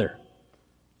a father,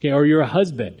 okay, or you're a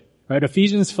husband, right?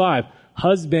 Ephesians 5,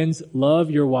 husbands, love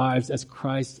your wives as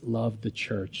Christ loved the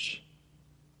church.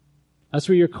 That's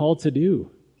what you're called to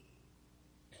do.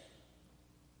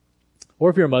 Or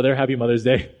if you're a mother, happy Mother's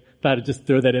Day. Thought I'd just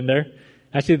throw that in there.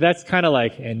 Actually, that's kind of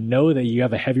like, and know that you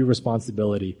have a heavy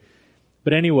responsibility.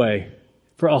 But anyway,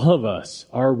 for all of us,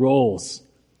 our roles,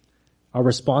 our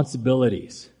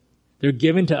responsibilities, they're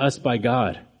given to us by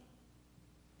God.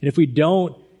 And if we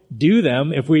don't do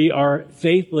them, if we are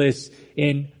faithless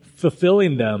in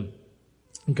fulfilling them,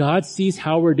 God sees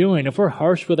how we're doing. If we're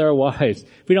harsh with our wives,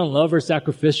 if we don't love her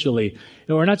sacrificially,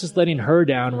 and we're not just letting her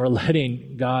down, we're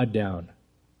letting God down.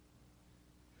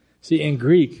 See, in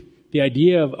Greek, the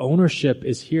idea of ownership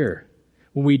is here.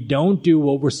 When we don't do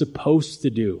what we're supposed to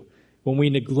do, when we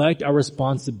neglect our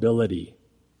responsibility,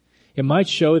 it might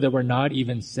show that we're not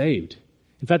even saved.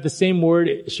 In fact, the same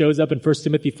word shows up in 1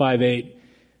 Timothy 5:8.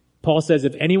 Paul says,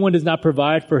 if anyone does not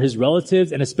provide for his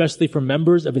relatives and especially for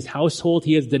members of his household,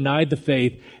 he has denied the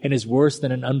faith and is worse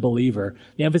than an unbeliever.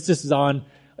 The emphasis is on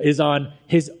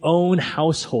his own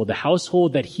household, the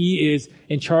household that he is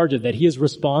in charge of, that he is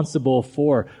responsible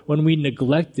for. When we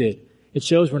neglect it, it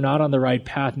shows we're not on the right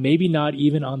path, maybe not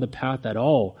even on the path at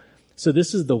all. So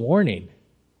this is the warning.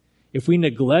 If we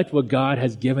neglect what God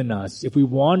has given us, if we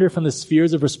wander from the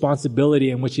spheres of responsibility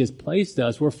in which He has placed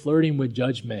us, we're flirting with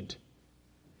judgment.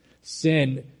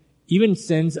 Sin, even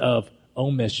sins of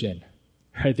omission,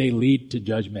 right? They lead to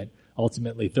judgment.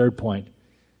 Ultimately, third point,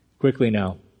 quickly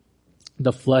now,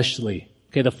 the fleshly.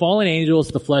 Okay, the fallen angels,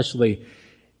 the fleshly,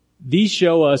 these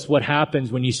show us what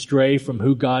happens when you stray from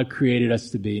who God created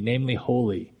us to be, namely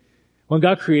holy. When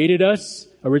God created us,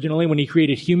 originally, when He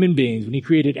created human beings, when He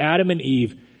created Adam and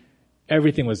Eve,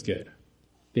 everything was good.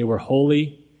 They were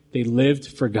holy. They lived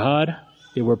for God.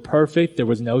 They were perfect. There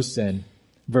was no sin.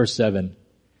 Verse 7.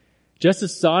 Just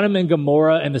as Sodom and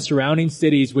Gomorrah and the surrounding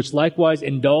cities, which likewise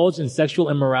indulged in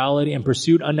sexual immorality and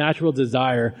pursued unnatural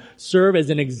desire, serve as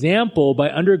an example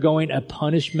by undergoing a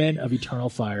punishment of eternal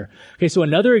fire. Okay, so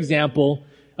another example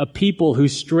of people who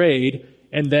strayed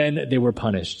and then they were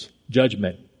punished.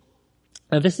 Judgment.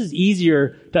 Now this is easier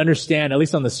to understand, at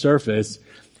least on the surface.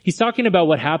 He's talking about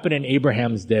what happened in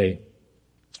Abraham's day.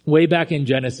 Way back in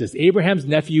Genesis, Abraham's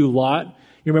nephew Lot,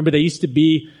 you remember they used to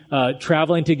be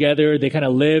traveling together. They kind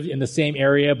of lived in the same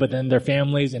area, but then their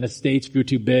families and estates grew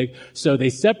too big. So they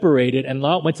separated, and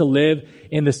Lot went to live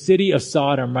in the city of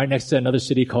Sodom, right next to another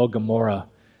city called Gomorrah.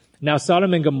 Now,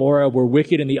 Sodom and Gomorrah were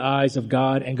wicked in the eyes of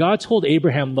God, and God told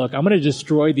Abraham, look, I'm going to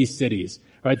destroy these cities.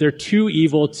 Right? They're too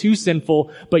evil, too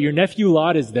sinful, but your nephew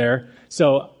Lot is there,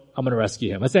 so I'm going to rescue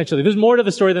him. Essentially, there's more to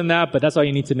the story than that, but that's all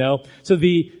you need to know. So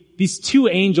these two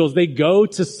angels, they go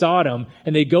to Sodom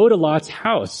and they go to Lot's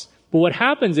house. But what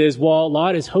happens is, while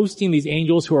Lot is hosting these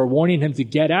angels who are warning him to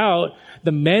get out,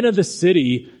 the men of the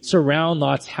city surround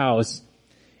Lot's house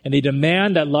and they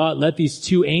demand that Lot let these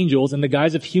two angels in the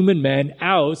guise of human men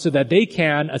out so that they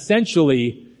can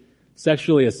essentially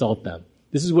sexually assault them.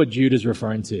 This is what Jude is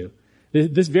referring to.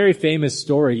 This very famous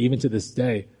story, even to this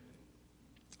day.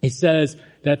 It says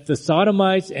that the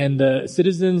Sodomites and the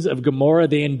citizens of Gomorrah,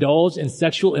 they indulged in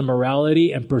sexual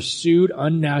immorality and pursued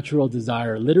unnatural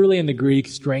desire. Literally in the Greek,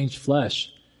 strange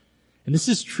flesh. And this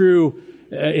is true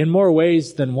in more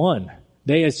ways than one.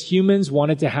 They, as humans,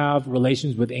 wanted to have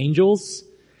relations with angels.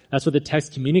 That's what the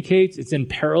text communicates. It's in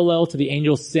parallel to the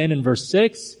angel's sin in verse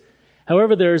 6.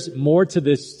 However, there's more to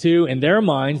this too. In their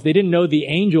minds, they didn't know the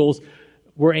angels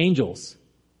were angels.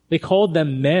 They called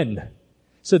them men.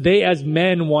 So they, as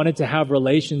men, wanted to have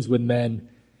relations with men.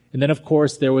 And then, of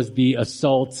course, there was the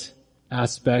assault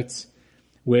aspect,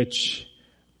 which,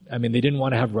 they didn't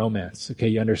want to have romance. Okay,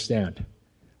 you understand.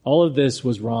 All of this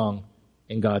was wrong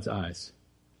in God's eyes.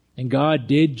 And God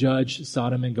did judge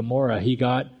Sodom and Gomorrah. He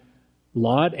got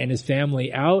Lot and his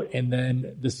family out, and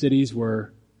then the cities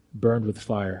were burned with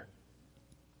fire.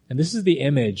 And this is the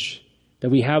image that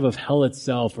we have of hell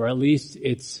itself, or at least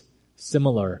it's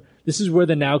similar. This is where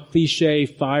the now cliche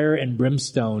fire and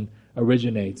brimstone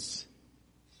originates.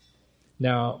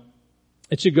 Now,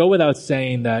 it should go without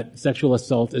saying that sexual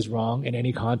assault is wrong in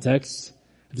any context.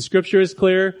 The scripture is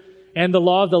clear, and the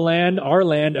law of the land, our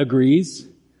land, agrees.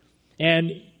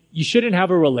 And you shouldn't have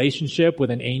a relationship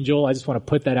with an angel. I just want to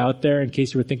put that out there in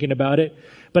case you were thinking about it.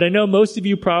 But I know most of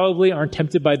you probably aren't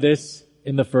tempted by this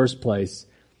in the first place.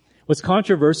 What's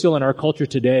controversial in our culture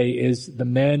today is the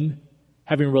men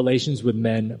having relations with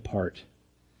men part.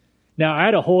 Now, I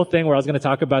had a whole thing where I was going to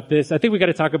talk about this. I think we got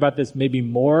to talk about this maybe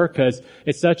more because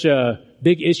it's such a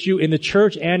big issue in the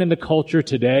church and in the culture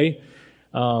today.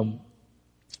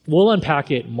 We'll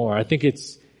unpack it more. I think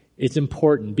it's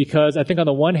important because I think on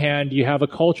the one hand, you have a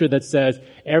culture that says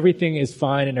everything is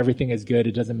fine and everything is good.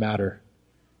 It doesn't matter.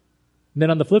 And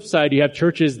then on the flip side, you have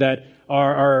churches that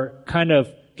are kind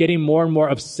of getting more and more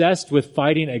obsessed with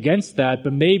fighting against that,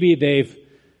 but maybe they've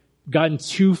gotten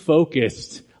too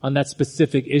focused on that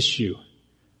specific issue.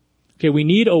 Okay, we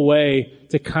need a way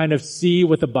to kind of see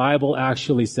what the Bible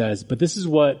actually says, but this is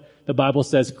what the Bible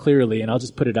says clearly, and I'll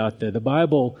just put it out there. The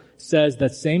Bible says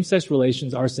that same-sex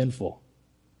relations are sinful.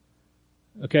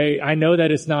 Okay, I know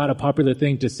that it's not a popular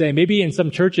thing to say. Maybe in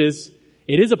some churches,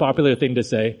 it is a popular thing to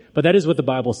say, but that is what the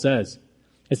Bible says.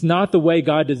 It's not the way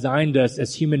God designed us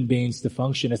as human beings to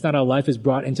function. It's not how life is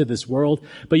brought into this world,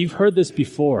 but you've heard this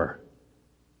before.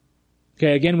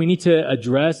 Okay, again, we need to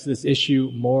address this issue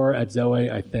more at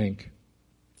Zoe, I think.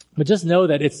 But just know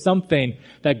that it's something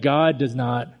that God does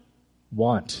not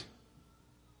want.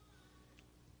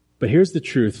 But here's the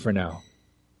truth for now.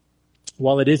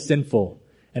 While it is sinful,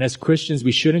 and as Christians,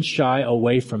 we shouldn't shy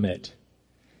away from it,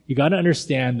 you got to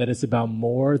understand that it's about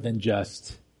more than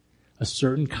just a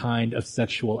certain kind of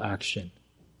sexual action.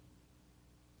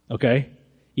 Okay?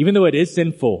 Even though it is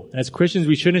sinful, and as Christians,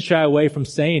 we shouldn't shy away from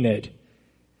saying it,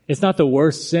 it's not the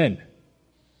worst sin.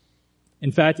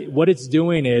 In fact, what it's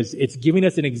doing is it's giving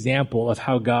us an example of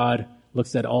how God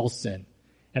looks at all sin.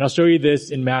 And I'll show you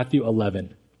this in Matthew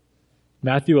 11.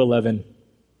 Matthew 11.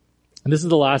 And this is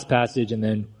the last passage, and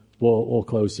then we'll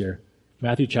close here.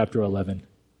 Matthew chapter 11.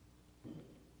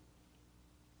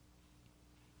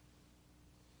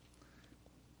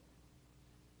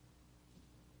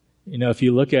 You know, if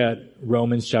you look at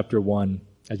Romans chapter 1,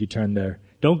 as you turn there,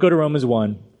 don't go to Romans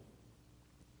 1.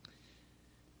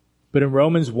 But in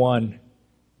Romans 1,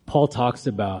 Paul talks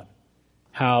about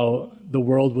how the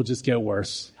world will just get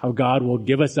worse, how God will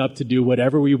give us up to do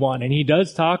whatever we want. And he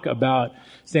does talk about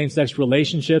same-sex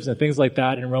relationships and things like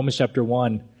that in Romans chapter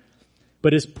 1.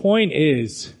 But his point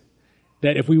is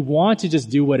that if we want to just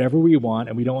do whatever we want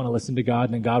and we don't want to listen to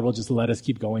God, then God will just let us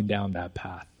keep going down that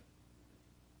path.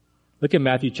 Look at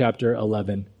Matthew chapter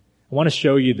 11. I want to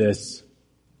show you this.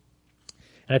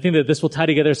 And I think that this will tie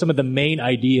together some of the main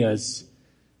ideas.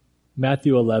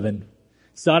 Matthew 11.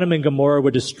 Sodom and Gomorrah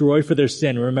were destroyed for their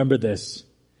sin. Remember this.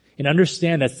 And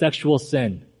understand that sexual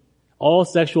sin, all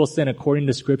sexual sin according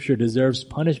to Scripture, deserves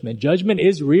punishment. Judgment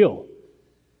is real.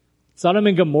 Sodom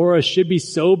and Gomorrah should be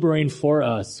sobering for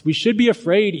us. We should be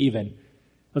afraid even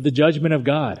of the judgment of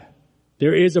God.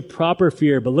 There is a proper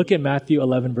fear, but look at Matthew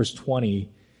 11 verse 20.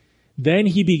 Then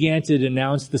he began to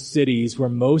denounce the cities where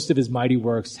most of his mighty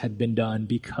works had been done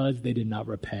because they did not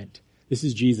repent. This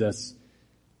is Jesus.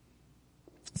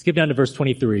 Skip down to verse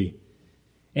 23.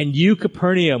 And you,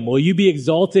 Capernaum, will you be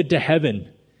exalted to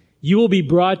heaven? You will be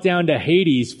brought down to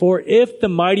Hades. For if the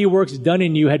mighty works done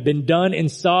in you had been done in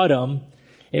Sodom,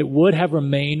 it would have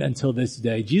remained until this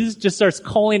day. Jesus just starts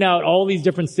calling out all these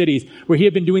different cities where he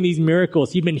had been doing these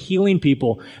miracles. He'd been healing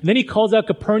people. And then he calls out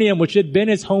Capernaum, which had been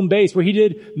his home base, where he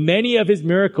did many of his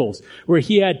miracles, where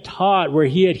he had taught, where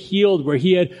he had healed, where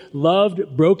he had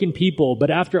loved broken people.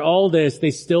 But after all this,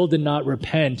 they still did not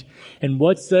repent. And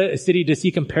what city does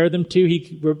he compare them to?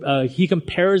 He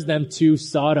compares them to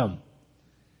Sodom.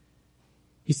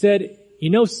 He said, you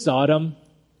know, Sodom,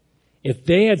 if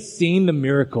they had seen the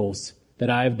miracles that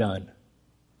I have done,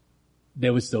 they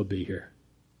would still be here.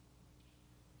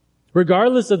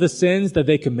 Regardless of the sins that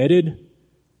they committed,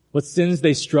 what sins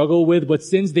they struggle with, what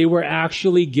sins they were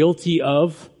actually guilty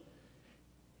of,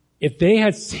 if they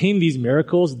had seen these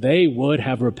miracles, they would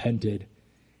have repented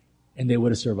and they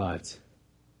would have survived.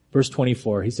 Verse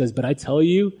 24, he says, but I tell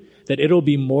you that it'll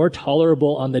be more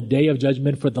tolerable on the day of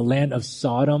judgment for the land of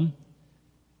Sodom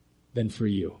than for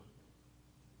you.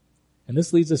 And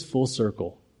this leads us full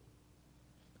circle.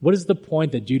 What is the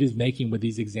point that Jude is making with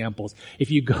these examples?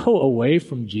 If you go away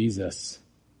from Jesus,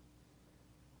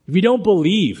 if you don't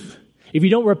believe, if you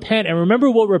don't repent, and remember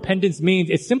what repentance means,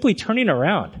 it's simply turning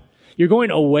around. You're going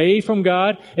away from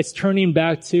God, it's turning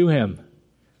back to Him.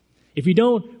 If you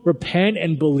don't repent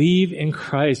and believe in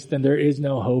Christ, then there is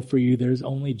no hope for you. There's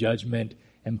only judgment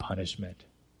and punishment.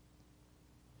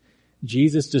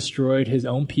 Jesus destroyed His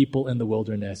own people in the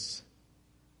wilderness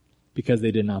because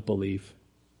they did not believe.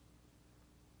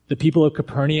 The people of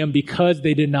Capernaum, because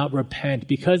they did not repent,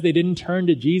 because they didn't turn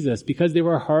to Jesus, because they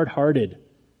were hard-hearted,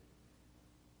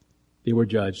 they were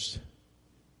judged.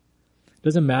 It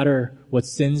doesn't matter what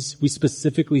sins we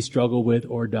specifically struggle with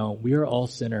or don't. We are all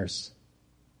sinners.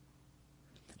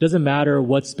 It doesn't matter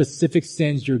what specific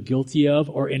sins you're guilty of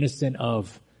or innocent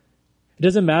of. It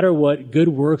doesn't matter what good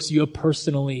works you have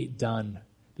personally done.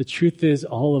 The truth is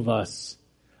all of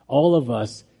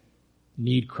us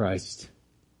need Christ.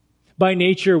 By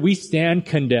nature, we stand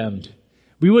condemned.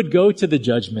 We would go to the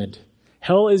judgment.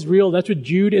 Hell is real. That's what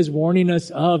Jude is warning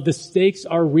us of. The stakes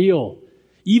are real.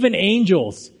 Even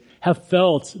angels have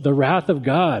felt the wrath of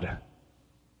God.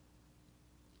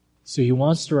 So he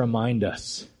wants to remind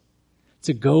us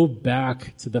to go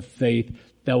back to the faith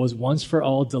that was once for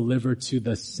all delivered to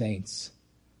the saints.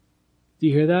 Do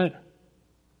you hear that?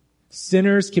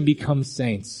 Sinners can become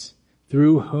saints.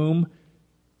 Through whom?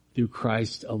 Through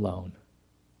Christ alone.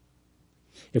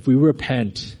 If we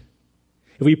repent,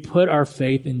 if we put our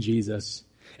faith in Jesus,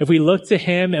 if we look to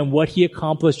Him and what He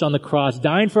accomplished on the cross,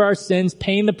 dying for our sins,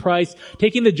 paying the price,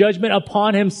 taking the judgment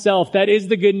upon Himself, that is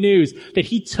the good news, that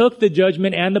He took the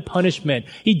judgment and the punishment.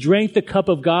 He drank the cup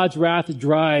of God's wrath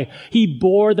dry. He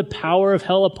bore the power of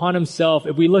hell upon Himself.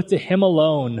 If we look to Him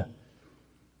alone,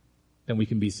 then we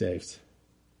can be saved.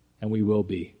 And we will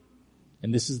be.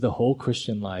 And this is the whole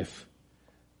Christian life.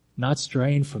 Not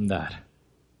straying from that.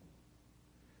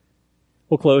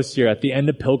 We'll close here. At the end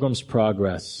of Pilgrim's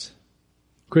Progress,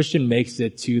 Christian makes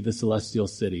it to the celestial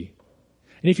city.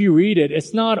 And if you read it,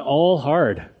 it's not all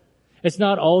hard. It's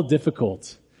not all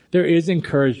difficult. There is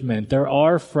encouragement. There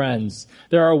are friends.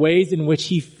 There are ways in which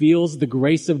he feels the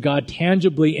grace of God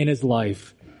tangibly in his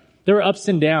life. There are ups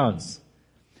and downs.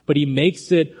 But he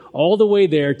makes it all the way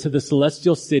there to the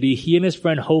celestial city. He and his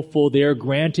friend hopeful they are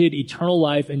granted eternal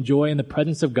life and joy in the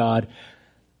presence of God.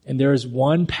 And there is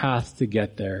one path to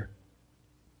get there.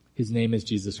 His name is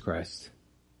Jesus Christ.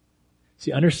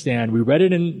 See, understand, we read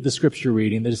it in the scripture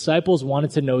reading. The disciples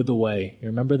wanted to know the way. You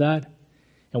remember that?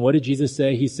 And what did Jesus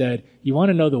say? He said, you want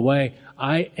to know the way?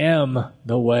 I am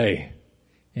the way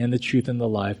and the truth and the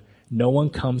life. No one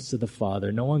comes to the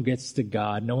Father. No one gets to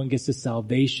God. No one gets to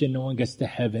salvation. No one gets to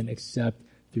heaven except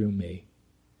through me.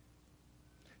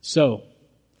 So,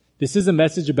 this is a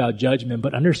message about judgment,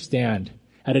 but understand,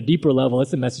 at a deeper level,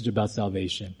 it's a message about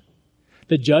salvation.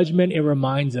 The judgment, it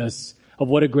reminds us of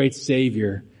what a great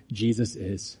Savior Jesus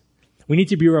is. We need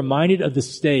to be reminded of the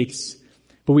stakes,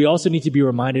 but we also need to be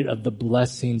reminded of the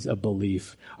blessings of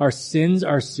belief. Our sins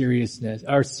are serious,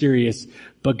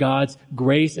 but God's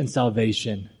grace and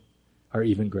salvation are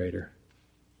even greater.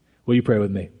 Will you pray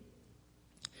with me?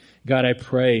 God, I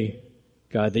pray,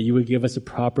 God, that you would give us a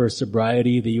proper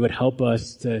sobriety, that you would help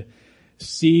us to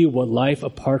see what life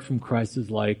apart from Christ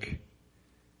is like,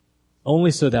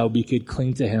 only so that we could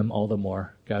cling to Him all the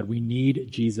more. God, we need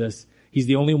Jesus. He's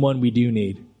the only one we do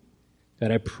need.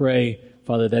 God, I pray,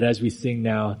 Father, that as we sing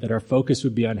now, that our focus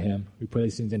would be on Him. We pray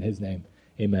these things in His name.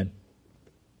 Amen.